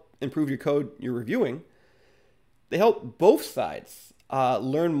to help improve your code you're reviewing, they help both sides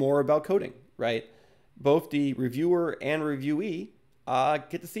learn more about coding, right? Both the reviewer and reviewee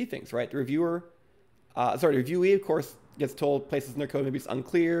get to see things, right? The reviewee, of course, gets told places in their code maybe it's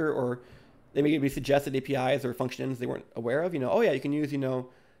unclear, or they may be suggested APIs or functions they weren't aware of. Oh yeah, you can use,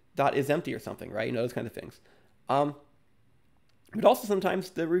 .isEmpty or something, right? Those kind of things. But also sometimes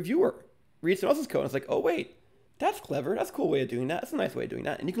the reviewer reads someone else's code and it's like, oh wait, that's clever. That's a cool way of doing that. That's a nice way of doing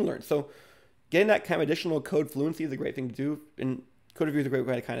that. And you can learn. So getting that kind of additional code fluency is a great thing to do. And code review is a great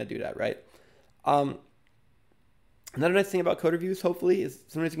way to kind of do that, right? Another nice thing about code reviews, hopefully, is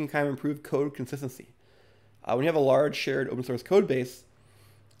sometimes you can kind of improve code consistency. When you have a large shared open source code base,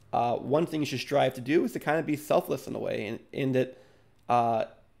 one thing you should strive to do is to kind of be selfless in a way, in that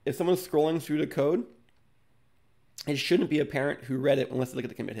if someone's scrolling through the code, it shouldn't be apparent who read it unless they look at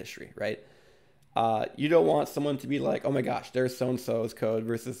the commit history, right? You don't want someone to be like, oh my gosh, there's so-and-so's code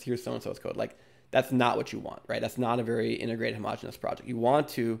versus here's so-and-so's code. Like, that's not what you want, right? That's not a very integrated, homogeneous project. You want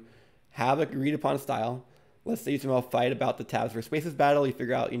to have an agreed upon style. Let's say you somehow fight about the tabs versus spaces battle. You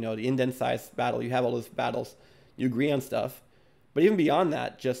figure out, the indent size battle. You have all those battles. You agree on stuff. But even beyond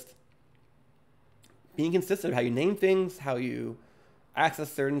that, just being consistent with how you name things, how you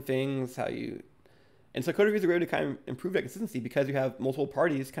access certain things, how you And so code review is a way to kind of improve that consistency because you have multiple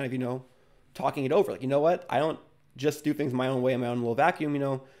parties kind of, talking it over. Like, you know what? I don't just do things my own way in my own little vacuum,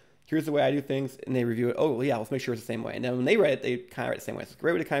 here's the way I do things, and they review it. Oh, well, yeah, let's make sure it's the same way. And then when they write it, they kind of write it the same way. So it's a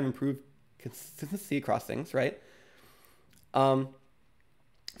great way to kind of improve consistency across things, right?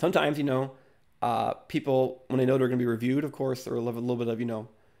 Sometimes, people, when they know they're going to be reviewed, of course, or a little bit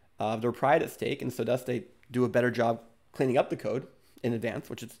of, their pride at stake. And so thus they do a better job cleaning up the code in advance,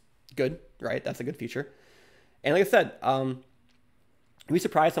 which is good, right? That's a good feature. And like I said, you'd be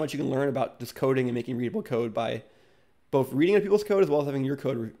surprised how much you can learn about just coding and making readable code by both reading other people's code as well as having your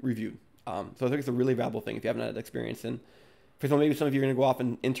code reviewed. So I think it's a really valuable thing if you haven't had that experience. And for example, maybe some of you are going to go off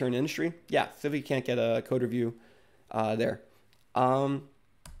and intern in industry. Yeah, so if you can't get a code review there.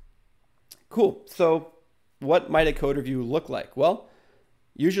 Cool. So what might a code review look like? Well,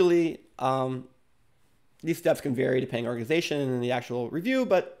 usually these steps can vary depending on organization and the actual review,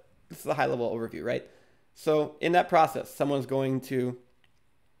 but this is a high level overview, right? So in that process, someone's going to,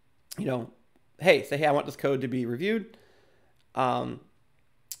 say, I want this code to be reviewed. And,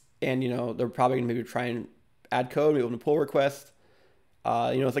 they're probably going to maybe try and add code, maybe open a pull request.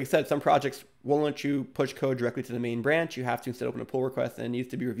 It's like I said, some projects won't let you push code directly to the main branch. You have to instead open a pull request, and it needs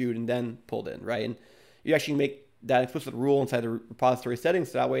to be reviewed and then pulled in, right? And you actually make that explicit rule inside the repository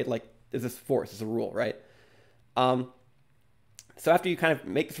settings, so that way, is this force? Is a rule, right? So after you kind of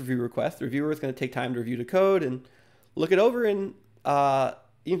make this review request, the reviewer is going to take time to review the code and look it over, and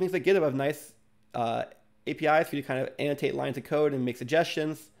even things like GitHub have nice APIs for you to kind of annotate lines of code and make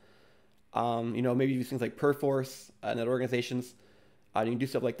suggestions. Maybe use things like Perforce and other organizations. You can do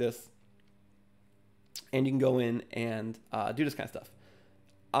stuff like this, and you can go in and do this kind of stuff.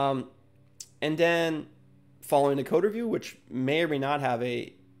 And then following the code review, which may or may not have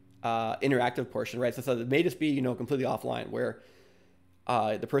a interactive portion, right? So it may just be completely offline, where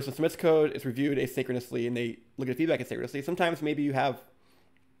the person submits code, it's reviewed asynchronously, and they look at feedback asynchronously. Sometimes maybe you have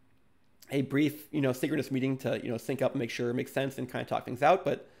a brief synchronous meeting to sync up and make sure it makes sense and kind of talk things out.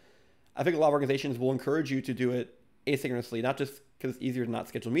 But I think a lot of organizations will encourage you to do it asynchronously, not just because it's easier to not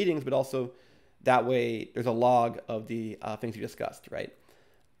schedule meetings, but also that way there's a log of the things you discussed, right?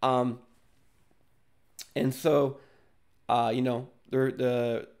 And so,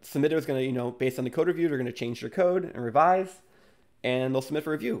 the submitter is going to, based on the code review, they're going to change their code and revise, and they'll submit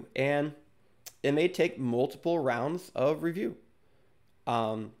for review. And it may take multiple rounds of review.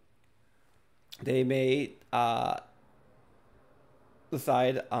 They may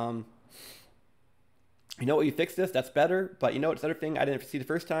decide, you fixed this, that's better, but it's another thing I didn't see the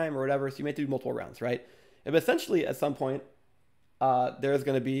first time or whatever, so you may do multiple rounds, right? But essentially, at some point, there's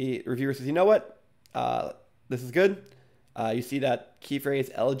going to be reviewers who says, this is good. You see that key phrase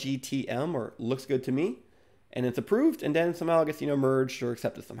LGTM, or looks good to me, and it's approved, and then somehow it gets merged or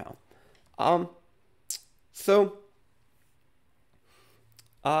accepted somehow.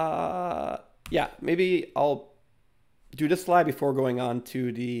 Maybe I'll do this slide before going on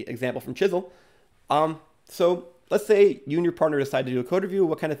to the example from Chisel. So let's say you and your partner decide to do a code review.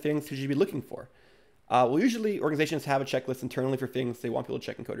 What kind of things should you be looking for? Well, usually organizations have a checklist internally for things they want people to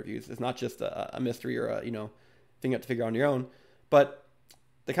check in code reviews. It's not just a mystery or a thing you have to figure out on your own. But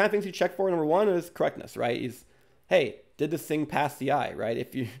the kind of things you check for, number one, is correctness, right? Is, hey, did this thing pass the eye, right?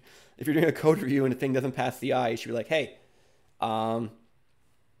 If you're doing a code review and the thing doesn't pass the eye, you should be like, hey,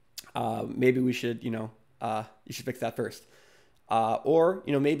 maybe we should, you should fix that first. Or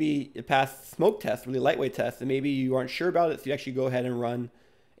maybe it passed smoke test, really lightweight test, and maybe you aren't sure about it, so you actually go ahead and run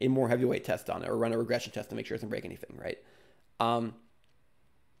a more heavyweight test on it, or run a regression test to make sure it doesn't break anything, right? And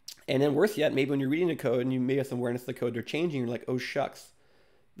then worse yet, maybe when you're reading the code and you may have some awareness of the code they're changing, you're like, oh shucks,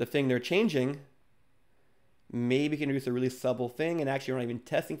 the thing they're changing maybe can introduce a really subtle thing, and actually you're not even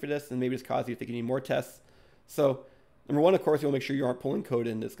testing for this, and maybe it's causing you to think you need more tests. So number one, of course, you'll make sure you aren't pulling code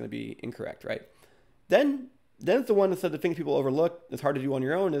in that's going to be incorrect, right? Then it's the one that said the things people overlook, it's hard to do on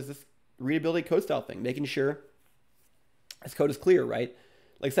your own, is this readability code style thing, making sure this code is clear, right?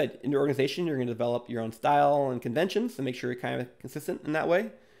 Like I said, in your organization, you're going to develop your own style and conventions to make sure you're kind of consistent in that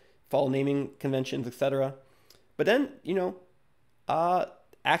way, follow naming conventions, etc. But then,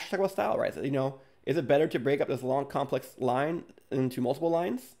 actually talk about style, right? So, is it better to break up this long, complex line into multiple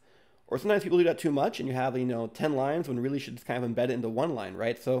lines? Or sometimes people do that too much and you have, 10 lines when really you should just kind of embed it into one line,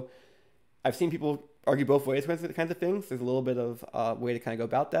 right? So I've seen people argue both ways with these kinds of things. There's a little bit of a way to kind of go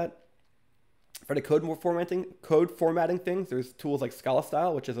about that. For the code formatting things, there's tools like Scala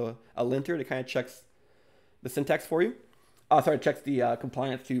Style, which is a linter that kind of checks the syntax for you. Checks the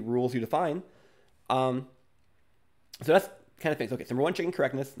compliance to rules you define. So that's kind of things. Okay, so number one, checking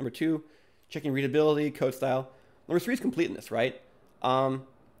correctness. Number two, checking readability, code style. Number three is completeness, right?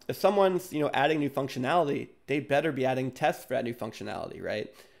 if someone's, adding new functionality, they better be adding tests for that new functionality, right?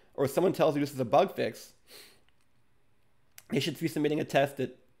 Or if someone tells you this is a bug fix, they should be submitting a test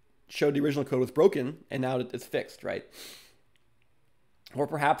that showed the original code was broken and now it's fixed, right? Or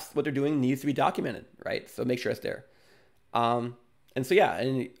perhaps what they're doing needs to be documented, right? So make sure it's there. And so, yeah,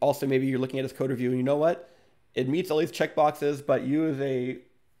 and also maybe you're looking at this code review and you know what? It meets all these checkboxes, but you as a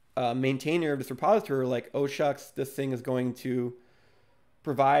maintainer of this repository are like, oh shucks, this thing is going to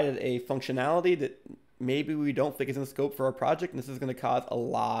provide a functionality that maybe we don't think is in the scope for our project, and this is going to cause a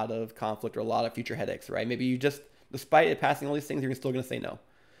lot of conflict or a lot of future headaches, right? Maybe you just, despite it passing all these things, you're still going to say no.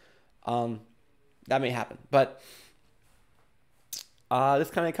 That may happen, but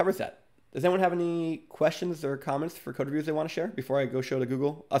this kind of covers that. Does anyone have any questions or comments for code reviews they want to share before I go show the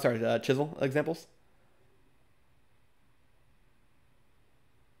Google, Chisel examples?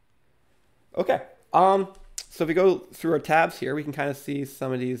 Okay. So if we go through our tabs here, we can kind of see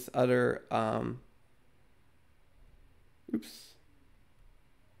some of these other,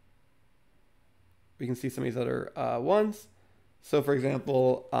 we can see some of these other ones. So for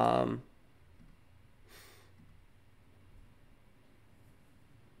example, so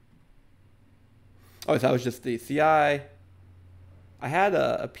that was just the CI. I had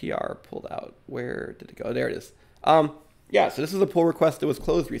a PR pulled out. Where did it go? There it is. Yeah, so this is a pull request that was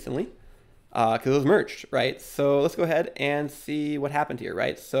closed recently because it was merged, right? So let's go ahead and see what happened here,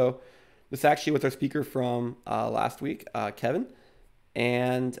 right? So this actually was our speaker from last week, Kevin,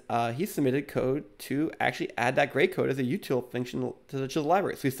 and he submitted code to actually add that gray code as a util function to the Chisel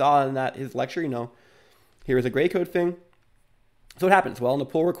library. So we saw in that his lecture, here is a gray code thing. So what happens? Well, in the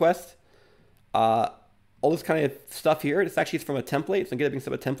pull request, all this kind of stuff here, it's actually from a template. So GitHub being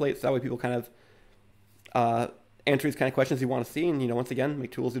set up a template, so that way people kind of answer these kind of questions you want to see. And, once again,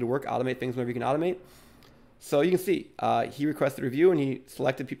 make tools do the work, automate things whenever you can automate. So you can see he requested a review and he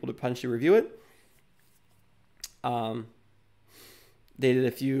selected people to potentially review it. They did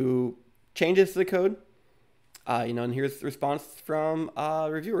a few changes to the code, and here's the response from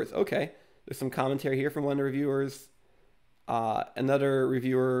reviewers. Okay, there's some commentary here from one of the reviewers. Another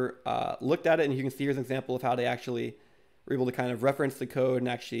reviewer looked at it, and you can see here's an example of how they actually were able to kind of reference the code and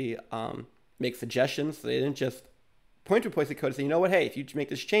actually make suggestions. So they didn't just point to a place of code and say, you know what, hey, if you make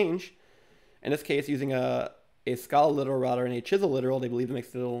this change, in this case using a Scala literal rather than a Chisel literal, they believe it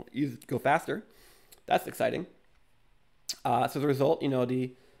makes it go faster. That's exciting. So as a result,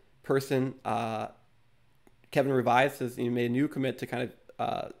 the person, Kevin revised, says made a new commit to kind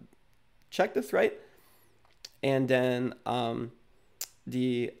of check this, right? And then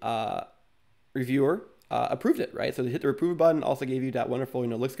the reviewer approved it, right? So they hit the approve button, also gave you that wonderful,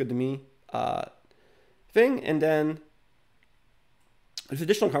 looks good to me thing. And then there's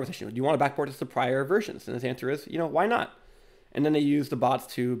additional conversation. Do you want to backport this to prior versions? And his answer is, why not? And then they use the bots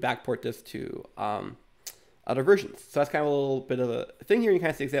to backport this to other versions. So that's kind of a little bit of a thing here. You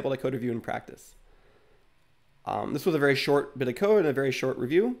kind of see example of code review in practice. This was a very short bit of code and a very short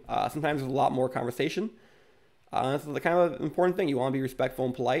review. Sometimes there's a lot more conversation. This is the kind of important thing. You want to be respectful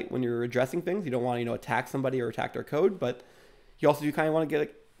and polite when you're addressing things. You don't want to, attack somebody or attack their code, but you also do kind of want to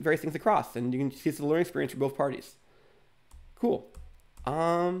get various things across, and you can see it's a learning experience for both parties. Cool.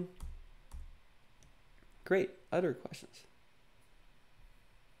 Great. Other questions?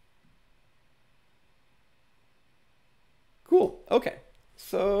 Cool. Okay.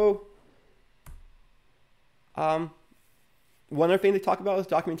 So, one other thing to talk about is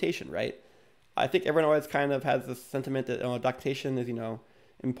documentation, right? I think everyone always kind of has this sentiment that documentation is,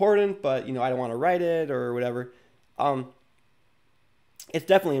 important, but, I don't want to write it or whatever. It's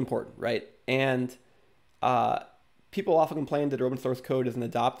definitely important, right? And people often complain that their open source code isn't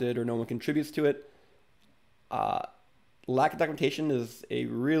adopted or no one contributes to it. Lack of documentation is a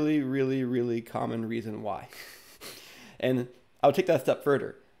really, really, really common reason why. And I'll take that a step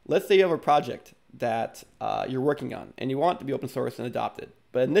further. Let's say you have a project that you're working on and you want to be open source and adopted.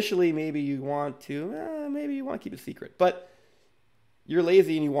 But initially, maybe you want to keep it secret. But you're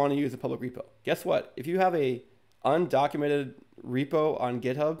lazy and you want to use a public repo. Guess what? If you have a undocumented repo on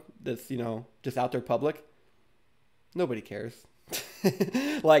GitHub that's, just out there public, nobody cares.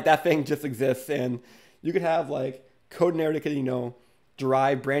 Like, that thing just exists, and you could have code narrative could,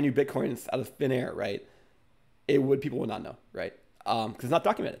 derive brand new Bitcoins out of thin air, right? People would not know, right? Because it's not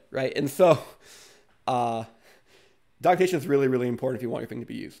documented, right? And so, documentation is really, really important if you want your thing to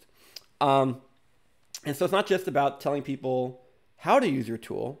be used. And so it's not just about telling people how to use your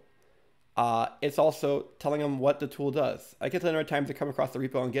tool. It's also telling them what the tool does. I get to the number of times I come across the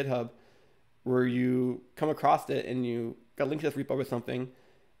repo on GitHub where you come across it and you got a link to this repo with something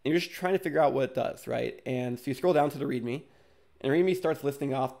and you're just trying to figure out what it does, right? And so you scroll down to the README, and README starts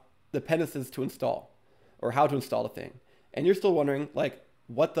listing off dependencies to install or how to install the thing. And you're still wondering, like,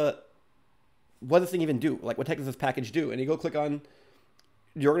 what does this thing even do? Like, what the heck does this package do? And you go click on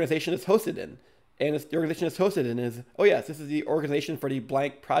the organization it's hosted in. And the organization it's hosted in is, oh yes, this is the organization for the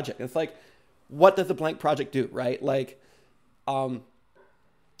blank project. And it's like, what does the blank project do, right? Like, you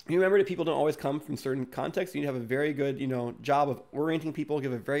remember that people don't always come from certain contexts. You need to have a very good, job of orienting people,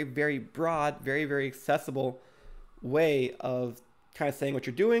 give a very, very broad, very, very accessible way of kind of saying what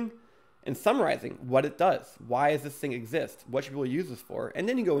you're doing and summarizing what it does. Why does this thing exist? What should people use this for? And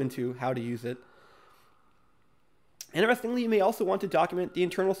then you go into how to use it. Interestingly, you may also want to document the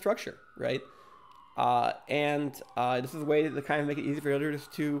internal structure, right? This is a way to kind of make it easy for others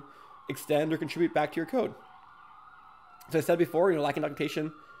to extend or contribute back to your code. As I said before, lacking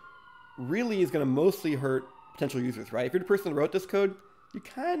documentation really is going to mostly hurt potential users, right? If you're the person that wrote this code, you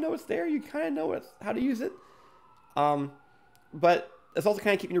kind of know it's there. You kind of know how to use it. But it's also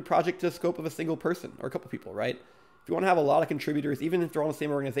kind of keeping your project to the scope of a single person or a couple people, right? If you want to have a lot of contributors, even if they're all in the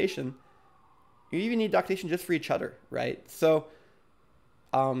same organization, you even need documentation just for each other, right? So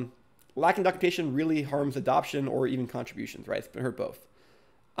lacking documentation really harms adoption or even contributions, right? It's going to hurt both.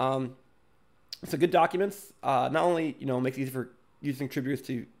 So good documents not only makes it easy for users and contributors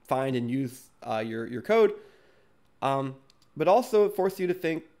to find and use your code, but also it forces you to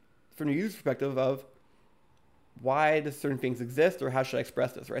think from a user perspective of why does certain things exist or how should I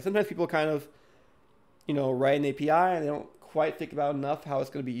express this, right? Sometimes people kind of write an API and they don't quite think about enough how it's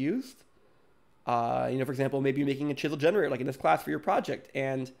going to be used. For example, maybe you're making a chisel generator like in this class for your project,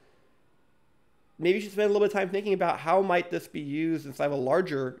 and maybe you should spend a little bit of time thinking about how might this be used inside of a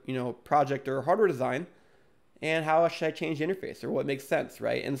larger, project or hardware design, and how should I change the interface or what makes sense,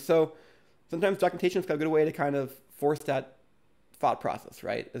 right? And so sometimes documentation is a good way to kind of force that thought process,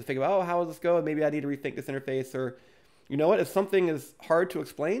 right? To think about, oh, how will this go? And maybe I need to rethink this interface, or if something is hard to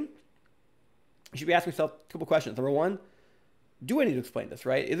explain, you should be asking yourself a couple questions. Number one, do I need to explain this,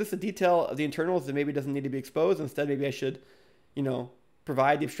 right? Is this a detail of the internals that maybe doesn't need to be exposed? Instead, maybe I should,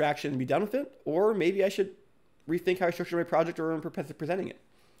 provide the abstraction and be done with it, or maybe I should rethink how I structure my project or am presenting it.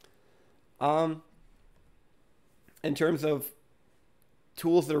 In terms of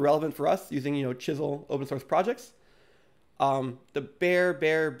tools that are relevant for us using Chisel open source projects, the bare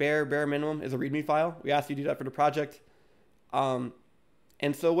minimum is a README file. We ask you to do that for the project. And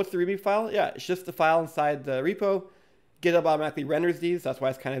so what's the README file? Yeah, it's just the file inside the repo. GitHub automatically renders these. That's why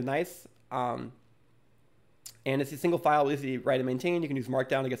it's kind of nice. And it's a single file, easy to write and maintain. You can use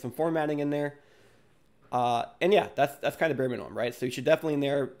Markdown to get some formatting in there. And yeah, that's kind of bare minimum, right? So you should definitely in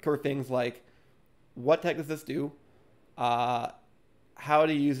there cover things like what the heck does this do, how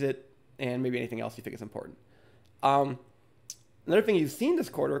to use it, and maybe anything else you think is important. Another thing you've seen this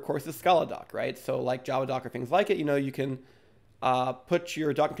quarter, of course, is Scala Doc, right? So like Java Doc or things like it, you can put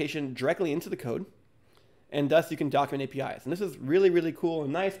your documentation directly into the code, and thus you can document APIs. And this is really, really cool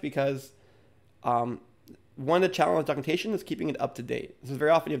and nice because one of the challenges with documentation is keeping it up to date. This is very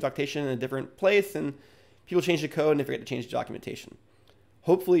often you have documentation in a different place and people change the code and they forget to change the documentation.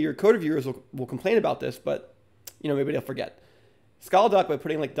 Hopefully your code reviewers will complain about this, but maybe they'll forget. Scala Doc, by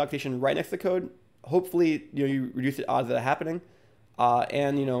putting like documentation right next to the code, hopefully you reduce the odds of that happening. So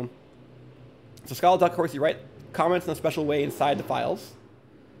Scala Doc, of course, you write comments in a special way inside the files.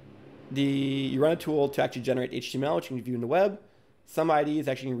 You run a tool to actually generate HTML, which you can view in the web. Some IDEs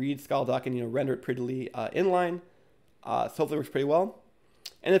actually can read Scala Doc and render it prettily inline. So hopefully it works pretty well.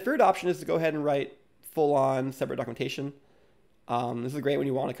 And the third option is to go ahead and write full-on separate documentation. This is great when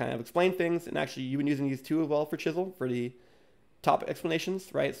you want to kind of explain things. And actually, you've been using these too as well for Chisel for the topic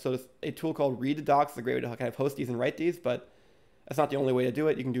explanations, right? So a tool called Read the Docs is a great way to kind of host these and write these, but that's not the only way to do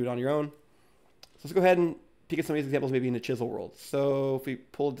it. You can do it on your own. So let's go ahead and peek at some of these examples maybe in the Chisel world. So if we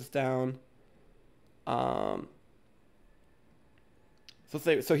pull this down, so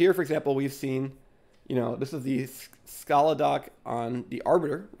here, for example, we've seen, this is the Scala Doc on the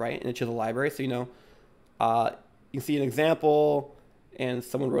Arbiter, right, in the Chisel library. So, you can see an example and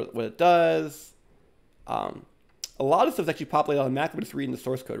someone wrote what it does. A lot of stuff is actually populated on Mac, but just reading the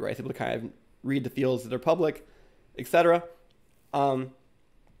source code, right? It's able to kind of read the fields that are public, etc. Now,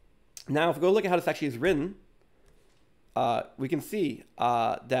 if we go look at how this actually is written, we can see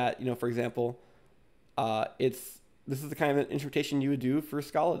that, for example, this is the kind of interpretation you would do for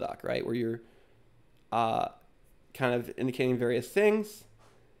Scala Doc, right? Where you're kind of indicating various things.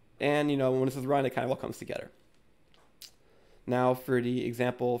 And, when this is run, it kind of all comes together. Now, for the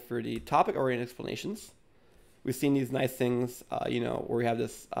example, for the topic-oriented explanations, we've seen these nice things, where we have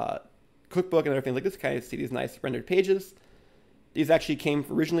this cookbook and other things like this. Kind of see these nice rendered pages. These actually came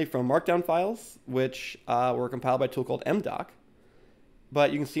originally from Markdown files, which were compiled by a tool called mdoc.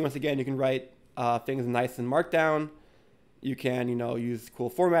 But you can see once again, you can write things nice in Markdown. You can, use cool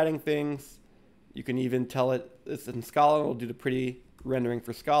formatting things. You can even tell it it's in Scala. It'll do the pretty rendering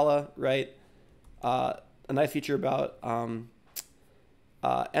for Scala, right? A nice feature about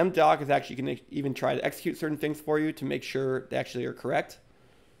mdoc is actually you can even try to execute certain things for you to make sure they actually are correct.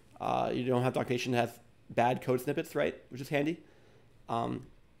 You don't have documentation that has bad code snippets, right? Which is handy.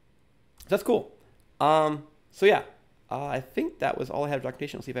 That's cool. So yeah, I think that was all I have for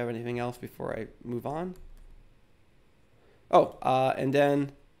documentation. I'll see if I have anything else before I move on. Oh, and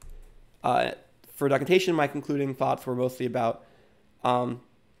then for documentation, my concluding thoughts were mostly about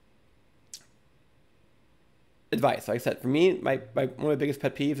advice. Like I said, for me, one of my biggest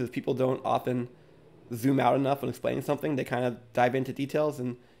pet peeves is people don't often zoom out enough when explaining something. They kind of dive into details.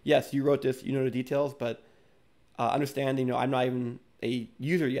 And yes, you wrote this, you know the details, but understanding, I'm not even a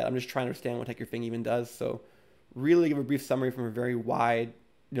user yet. I'm just trying to understand what your thing even does. So really give a brief summary from a very wide,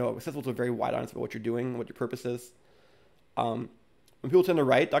 accessible to a very wide audience about what you're doing, what your purpose is. When people tend to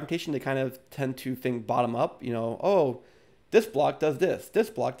write documentation, they kind of tend to think bottom up, oh, this block does this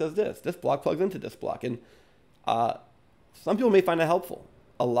block does this block plugs into this block. And some people may find that helpful.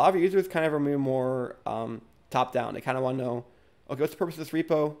 A lot of users kind of are more top down. They kind of want to know, okay, what's the purpose of this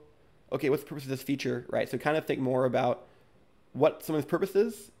repo? Okay, what's the purpose of this feature, right? So kind of think more about what someone's purpose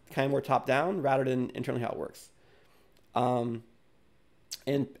is, kind of more top down rather than internally how it works.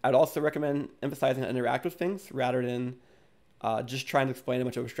 And I'd also recommend emphasizing how to interact with things rather than just trying to explain a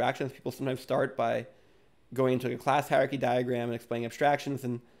bunch of abstractions. People sometimes start by going into a class hierarchy diagram and explaining abstractions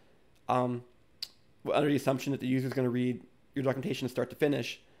and under the assumption that the user is going to read your documentation start to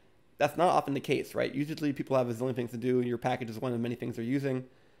finish. That's not often the case, right? Usually people have a zillion things to do and your package is one of many things they're using.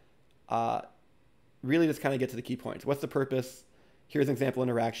 Really just kind of get to the key points. What's the purpose? Here's an example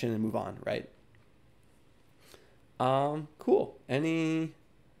interaction and move on, right? Cool. Any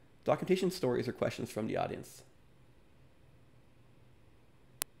documentation stories or questions from the audience?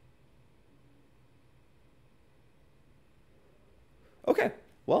 Okay,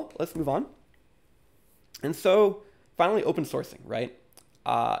 well, let's move on. And so finally, open sourcing, right?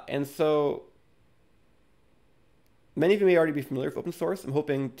 And so many of you may already be familiar with open source. I'm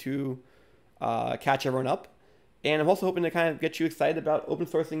hoping to catch everyone up. And I'm also hoping to kind of get you excited about open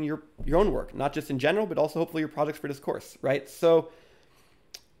sourcing your own work, not just in general, but also hopefully your projects for this course, right? So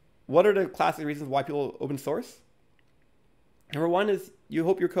what are the classic reasons why people open source? Number one is you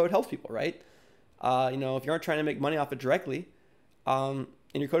hope your code helps people, right? If you aren't trying to make money off it directly, and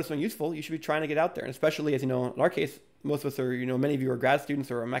your code is something useful, you should be trying to get out there. And especially as in our case, most of us are, many of you are grad students,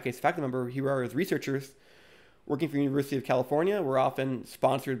 or in my case, faculty member, here we are as researchers working for the University of California. We're often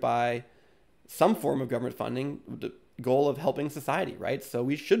sponsored by some form of government funding with the goal of helping society, right? So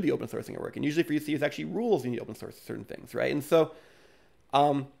we should be open sourcing our work. And usually for UC, it's actually rules you need to open source certain things, right? And so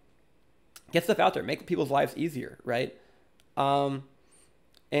get stuff out there, make people's lives easier, right? You'd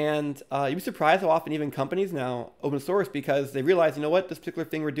be surprised how often even companies now open source because they realize, this particular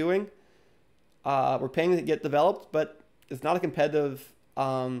thing we're doing, we're paying to get developed, but it's not a competitive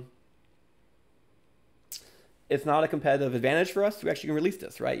advantage for us to actually release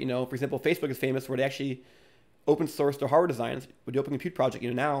this, right? For example, Facebook is famous where they actually open sourced their hardware designs with the Open Compute project,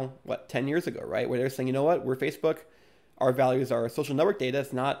 now, 10 years ago, right? Where they're saying, we're Facebook, our values are social network data,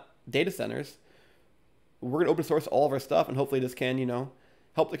 it's not data centers. We're going to open source all of our stuff, and hopefully this can,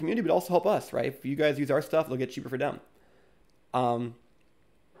 help the community, but also help us, right? If you guys use our stuff, it'll get cheaper for them. There's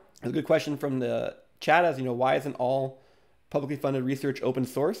a good question from the chat as, why isn't all publicly funded research open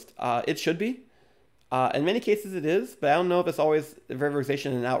sourced? It should be. In many cases it is, but I don't know if it's always a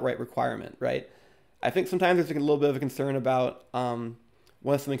verification and an outright requirement, right? I think sometimes there's a little bit of a concern about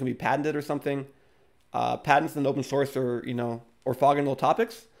whether something can be patented or something. Patents and open source are, orthogonal little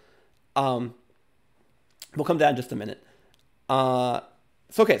topics. We'll come to that in just a minute.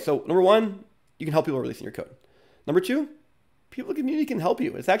 So number one, you can help people releasing your code. Number two, people in the community can help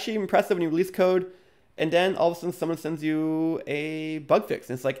you. It's actually impressive when you release code and then all of a sudden someone sends you a bug fix.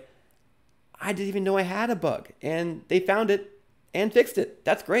 And it's like, I didn't even know I had a bug and they found it and fixed it.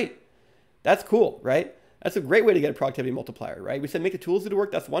 That's great. That's cool, right? That's a great way to get a productivity multiplier, right? We said make the tools do the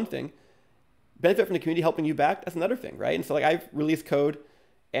work. That's one thing. Benefit from the community helping you back. That's another thing, right? And so I've released code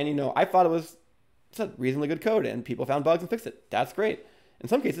and, I thought it's a reasonably good code and people found bugs and fixed it. That's great. In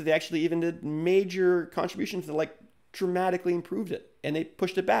some cases, they actually even did major contributions that dramatically improved it and they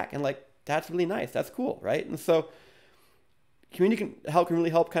pushed it back and that's really nice. That's cool, right? And so community can really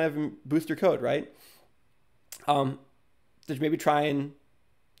help kind of boost your code, right? To maybe try and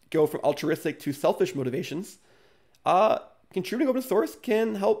go from altruistic to selfish motivations. Contributing open source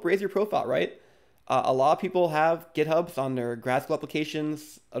can help raise your profile, right? A lot of people have GitHubs on their grad school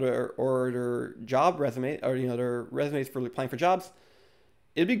applications or their job resume, or their resumes for applying for jobs.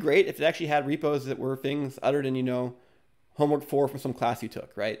 It'd be great if it actually had repos that were things other than homework 4 from some class you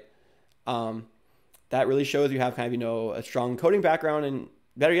took, right? That really shows you have kind of a strong coding background, and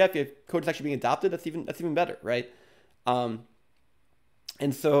better yet, if code is actually being adopted, that's even better, right?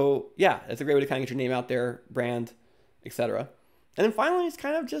 And so yeah, it's a great way to kind of get your name out there, brand, etc. And then finally, it's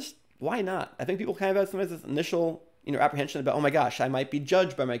kind of just why not? I think people kind of have sometimes this initial apprehension about, oh my gosh, I might be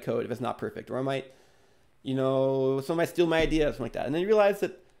judged by my code if it's not perfect, or I might someone might steal my idea, something like that. And then you realize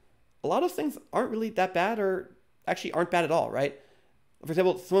that a lot of things aren't really that bad, or actually aren't bad at all, right? For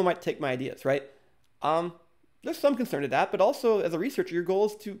example, someone might take my ideas, right? There's some concern to that, but also as a researcher, your goal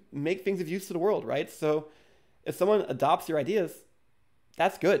is to make things of use to the world, right? So if someone adopts your ideas,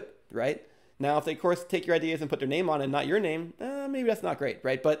 that's good, right? Now, if they, of course, take your ideas and put their name on it and not your name, maybe that's not great,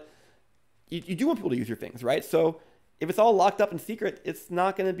 right? But you do want people to use your things, right? So if it's all locked up in secret, it's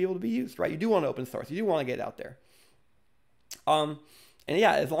not going to be able to be used, right? You do want to open source. You do want to get it out there. And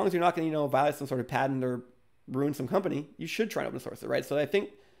yeah, as long as you're not going to, violate some sort of patent or ruin some company, you should try and open source it, right? So I think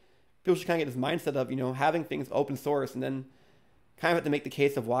people should kind of get this mindset of, having things open source, and then kind of have to make the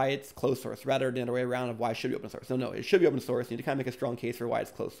case of why it's closed source rather than the other way around of why it should be open source. No, it should be open source. You need to kind of make a strong case for why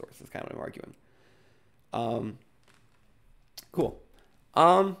it's closed source. Is kind of what I'm arguing. Cool.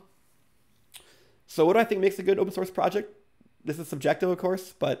 So what do I think makes a good open source project? This is subjective, of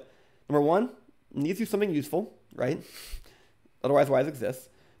course, but number one, it needs to do something useful, right? Otherwise, why does it exist?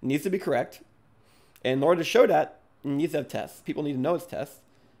 It needs to be correct. And in order to show that, it needs to have tests. People need to know it's tests.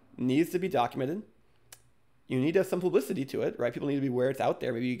 It needs to be documented. You need to have some publicity to it, right? People need to be aware it's out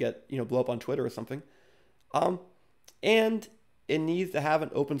there. Maybe you get, blow up on Twitter or something. And it needs to have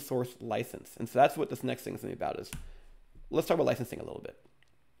an open source license. And so that's what this next thing is going to be about is, let's talk about licensing a little bit.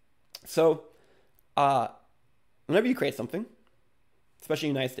 So whenever you create something, especially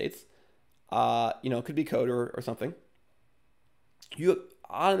in the United States, it could be code or something, you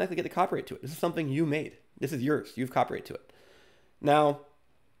automatically get the copyright to it. This is something you made. This is yours. You have copyright to it. Now,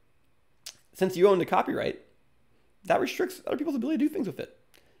 since you own the copyright, that restricts other people's ability to do things with it.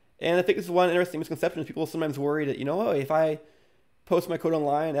 And I think this is one interesting misconception. People sometimes worry that, if I post my code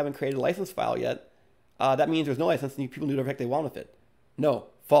online and haven't created a license file yet, that means there's no license and people do whatever they want with it. No,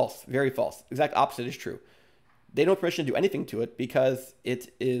 false, very false. Exact opposite is true. They don't have permission to do anything to it because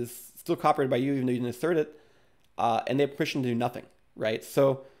it is still copyrighted by you even though you didn't assert it, and they have permission to do nothing, right?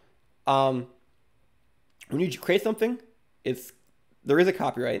 So when you create something, there is a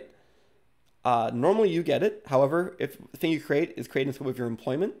copyright. Normally you get it. However, if the thing you create is created in scope of your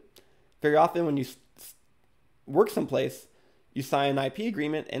employment, very often when you work someplace, you sign an IP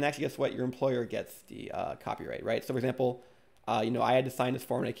agreement, and actually guess what? Your employer gets the copyright, right? So for example, I had to sign this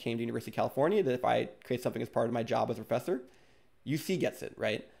form when I came to University of California that if I create something as part of my job as a professor, UC gets it,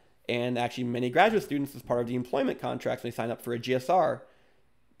 right? And actually many graduate students, as part of the employment contracts, when they sign up for a GSR,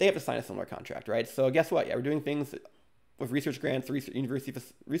 they have to sign a similar contract, right? So guess what? Yeah, we're doing things with research grants, university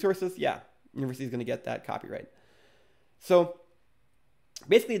resources. Yeah, university is going to get that copyright. So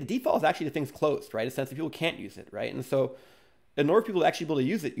basically the default is actually the thing's closed, right? In the sense that people can't use it, right? And so in order for people to actually be able to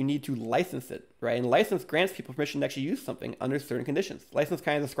use it, you need to license it, right? And license grants people permission to actually use something under certain conditions. License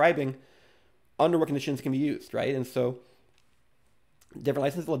kind of describing under what conditions it can be used, right? And so different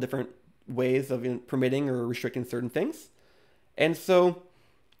licenses will have different ways of permitting or restricting certain things. And so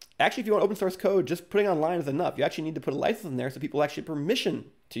actually, if you want open source code, just putting it online is enough. You actually need to put a license in there so people actually have permission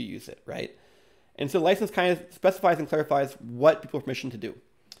to use it, right? And so the license kind of specifies and clarifies what people have permission to do.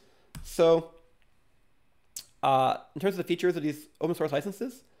 So in terms of the features of these open source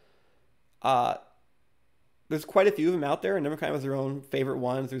licenses, there's quite a few of them out there, and everyone kind of has their own favorite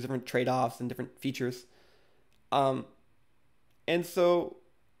ones. There's different trade-offs and different features. And so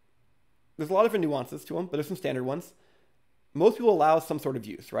there's a lot of different nuances to them, but there's some standard ones. Most people allow some sort of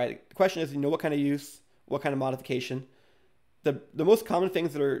use, right? The question is, what kind of use, what kind of modification? The most common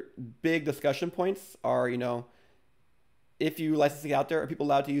things that are big discussion points are, if you license it out there, are people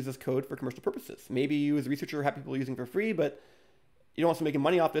allowed to use this code for commercial purposes? Maybe you as a researcher have people using it for free, but you don't want to making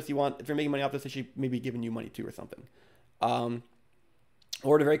money off this. If they're making money off this, they should maybe giving you money too or something.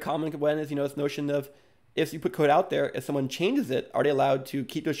 Or the very common one is, this notion of if you put code out there, if someone changes it, are they allowed to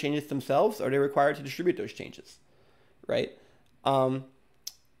keep those changes themselves? Or are they required to distribute those changes, right?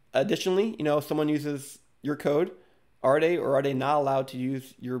 Additionally, if someone uses your code, are they or are they not allowed to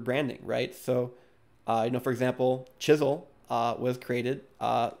use your branding, right? So, for example, Chisel was created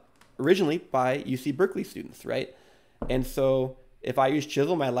originally by UC Berkeley students, right? And so if I use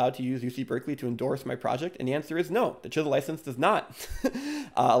Chisel, am I allowed to use UC Berkeley to endorse my project? And the answer is no. The Chisel license does not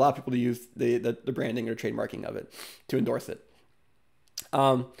allow people to use the branding or trademarking of it to endorse it.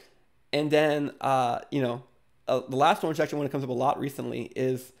 And then, the last one, which actually one that comes up a lot recently,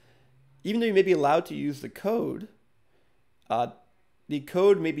 is even though you may be allowed to use the code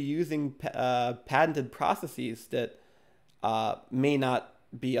may be using patented processes that may not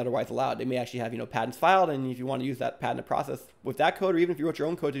be otherwise allowed. They may actually have patents filed, and if you want to use that patented process with that code, or even if you wrote your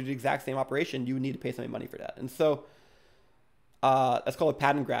own code to do the exact same operation, you would need to pay somebody money for that. And so that's called a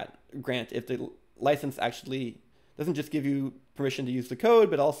patent grant if the license actually doesn't just give you permission to use the code,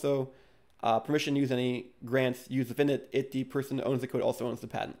 but also permission to use any grants used within it if the person that owns the code also owns the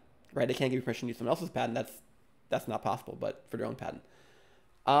patent, right? They can't give you permission to use someone else's patent. That's not possible, but for their own patent.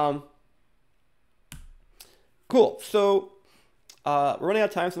 Cool. So we're running out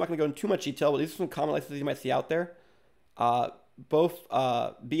of time, so I'm not going to go into too much detail, but these are some common licenses you might see out there. Both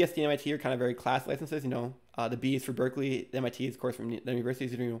BSD and MIT are kind of very class licenses. The B is for Berkeley, the MIT is, of course, from the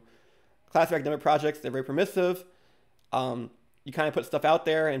universities. Class of academic projects, they're very permissive. You kind of put stuff out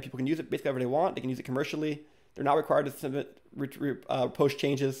there, and people can use it basically however they want. They can use it commercially. They're not required to submit post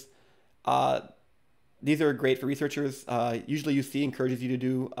changes. These are great for researchers. Usually UC encourages you to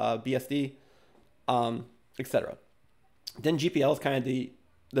do BSD, etc. Then GPL is kind of the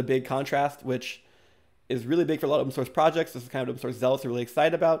big contrast, which is really big for a lot of open source projects. This is kind of what open source zealots are really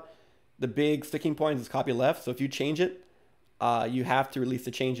excited about. The big sticking point is copyleft. So if you change it, you have to release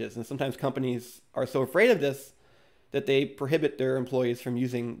the changes. And sometimes companies are so afraid of this that they prohibit their employees from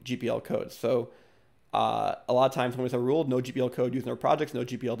using GPL code. So a lot of times companies have ruled no GPL code used in their projects, no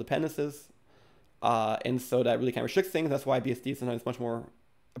GPL dependencies. And so that really kind of restricts things. That's why BSD is sometimes much more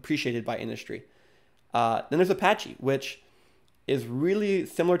appreciated by industry. Then there's Apache, which is really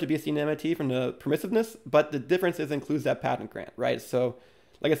similar to BSD and MIT from the permissiveness, but the difference is it includes that patent grant, right? So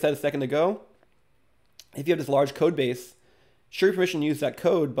like I said a second ago, if you have this large code base, sure, your permission to use that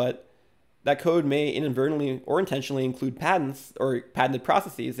code, but that code may inadvertently or intentionally include patents or patented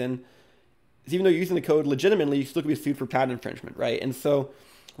processes. And even though you're using the code legitimately, you still could be sued for patent infringement, right? And so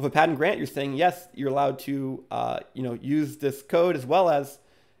with a patent grant, you're saying, yes, you're allowed to use this code as well as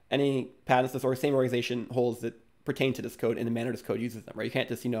any patents this or same organization holds that pertain to this code in the manner this code uses them, right? You can't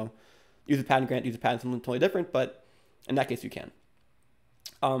just, use a patent grant, use a patent something totally different, but in that case you can.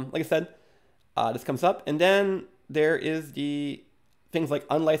 Like I said, this comes up. And then there is the things like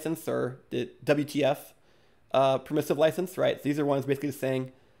unlicensed or the WTF permissive license, right? So these are ones basically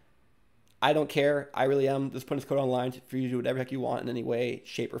saying, I don't care. I really am just putting this code online for you to do whatever heck you want in any way,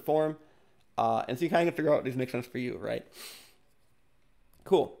 shape, or form. And so you kind of figure out what these make sense for you, right?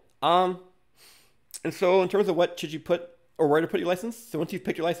 Cool. And so in terms of what should you put or where to put your license, so once you've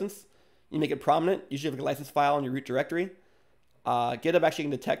picked your license, you make it prominent. You usually have a license file in your root directory. GitHub actually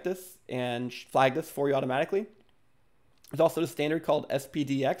can detect this and flag this for you automatically. There's also the standard called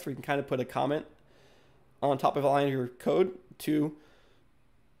SPDX where you can kind of put a comment on top of a line of your code to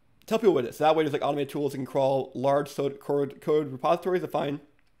tell people what it is. So that way there's like automated tools that can crawl large code repositories to find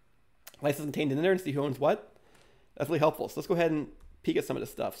license contained in there and see who owns what. That's really helpful. So let's go ahead and peek at some of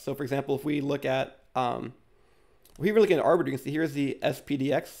this stuff. So for example, if we look at, if we look at Arbiter, you can see here's the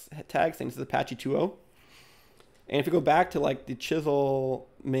SPDX tag saying this is Apache 2.0. And if we go back to like the Chisel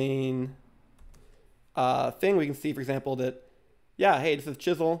main thing, we can see, for example, that, yeah, hey, this is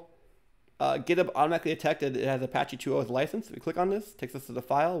Chisel. GitHub automatically detected it has Apache 2.0 as a license. If we click on this, it takes us to the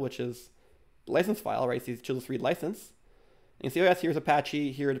file, which is the license file, right? So Chisel's read license. And you see, oh yes, here's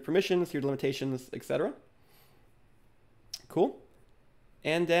Apache, here are the permissions, here are the limitations, etc. Cool.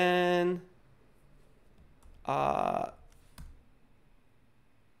 And then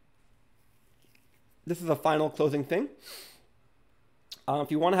this is a final closing thing. If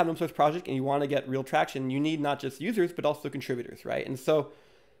you want to have an open source project and you want to get real traction, you need not just users, but also contributors, right? And so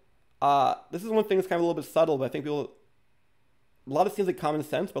this is one thing that's kind of a little bit subtle, but I think a lot of it seems like common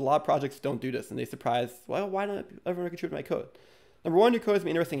sense, but a lot of projects don't do this, and they surprise, well, why don't everyone contribute to my code? Number one, your code is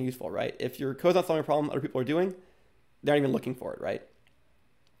interesting and useful, right? If your code's not solving a problem other people are doing, they're not even looking for it, right?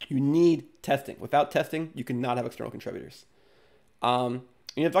 You need testing. Without testing, you cannot have external contributors. You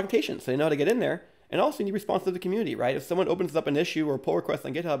need documentation, so you know how to get in there. And also you need response to the community, right? If someone opens up an issue or a pull request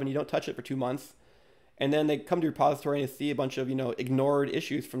on GitHub and you don't touch it for 2 months, and then they come to your repository and see a bunch of, ignored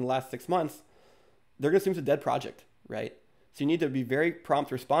issues from the last 6 months, they're going to assume it's a dead project, right? So you need to be very prompt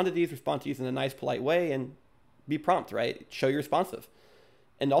to respond to these in a nice, polite way, and be prompt, right? Show you're responsive.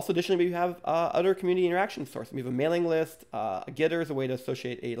 And also, additionally, we have other community interaction sources. We have a mailing list, a Gitter is a way to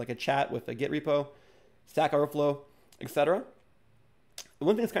associate a chat with a Git repo, Stack Overflow, etc.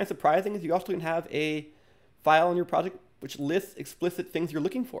 One thing that's kind of surprising is you also can have a file in your project which lists explicit things you're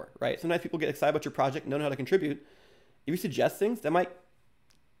looking for, right? Sometimes people get excited about your project and don't know how to contribute. If you suggest things, that might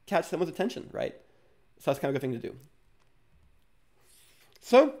catch someone's attention, right? So that's kind of a good thing to do.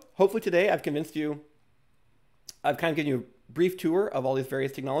 So hopefully today I've convinced you, I've kind of given you a brief tour of all these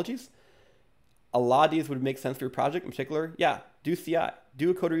various technologies. A lot of these would make sense for your project. In particular, yeah, do CI, do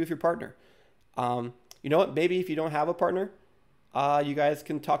a code review with your partner. You know what? Maybe if you don't have a partner, you guys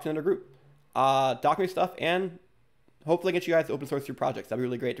can talk to another group, document stuff, and hopefully get you guys to open source your projects. That'd be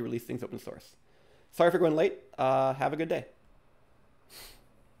really great to release things open source. Sorry for going late. Have a good day.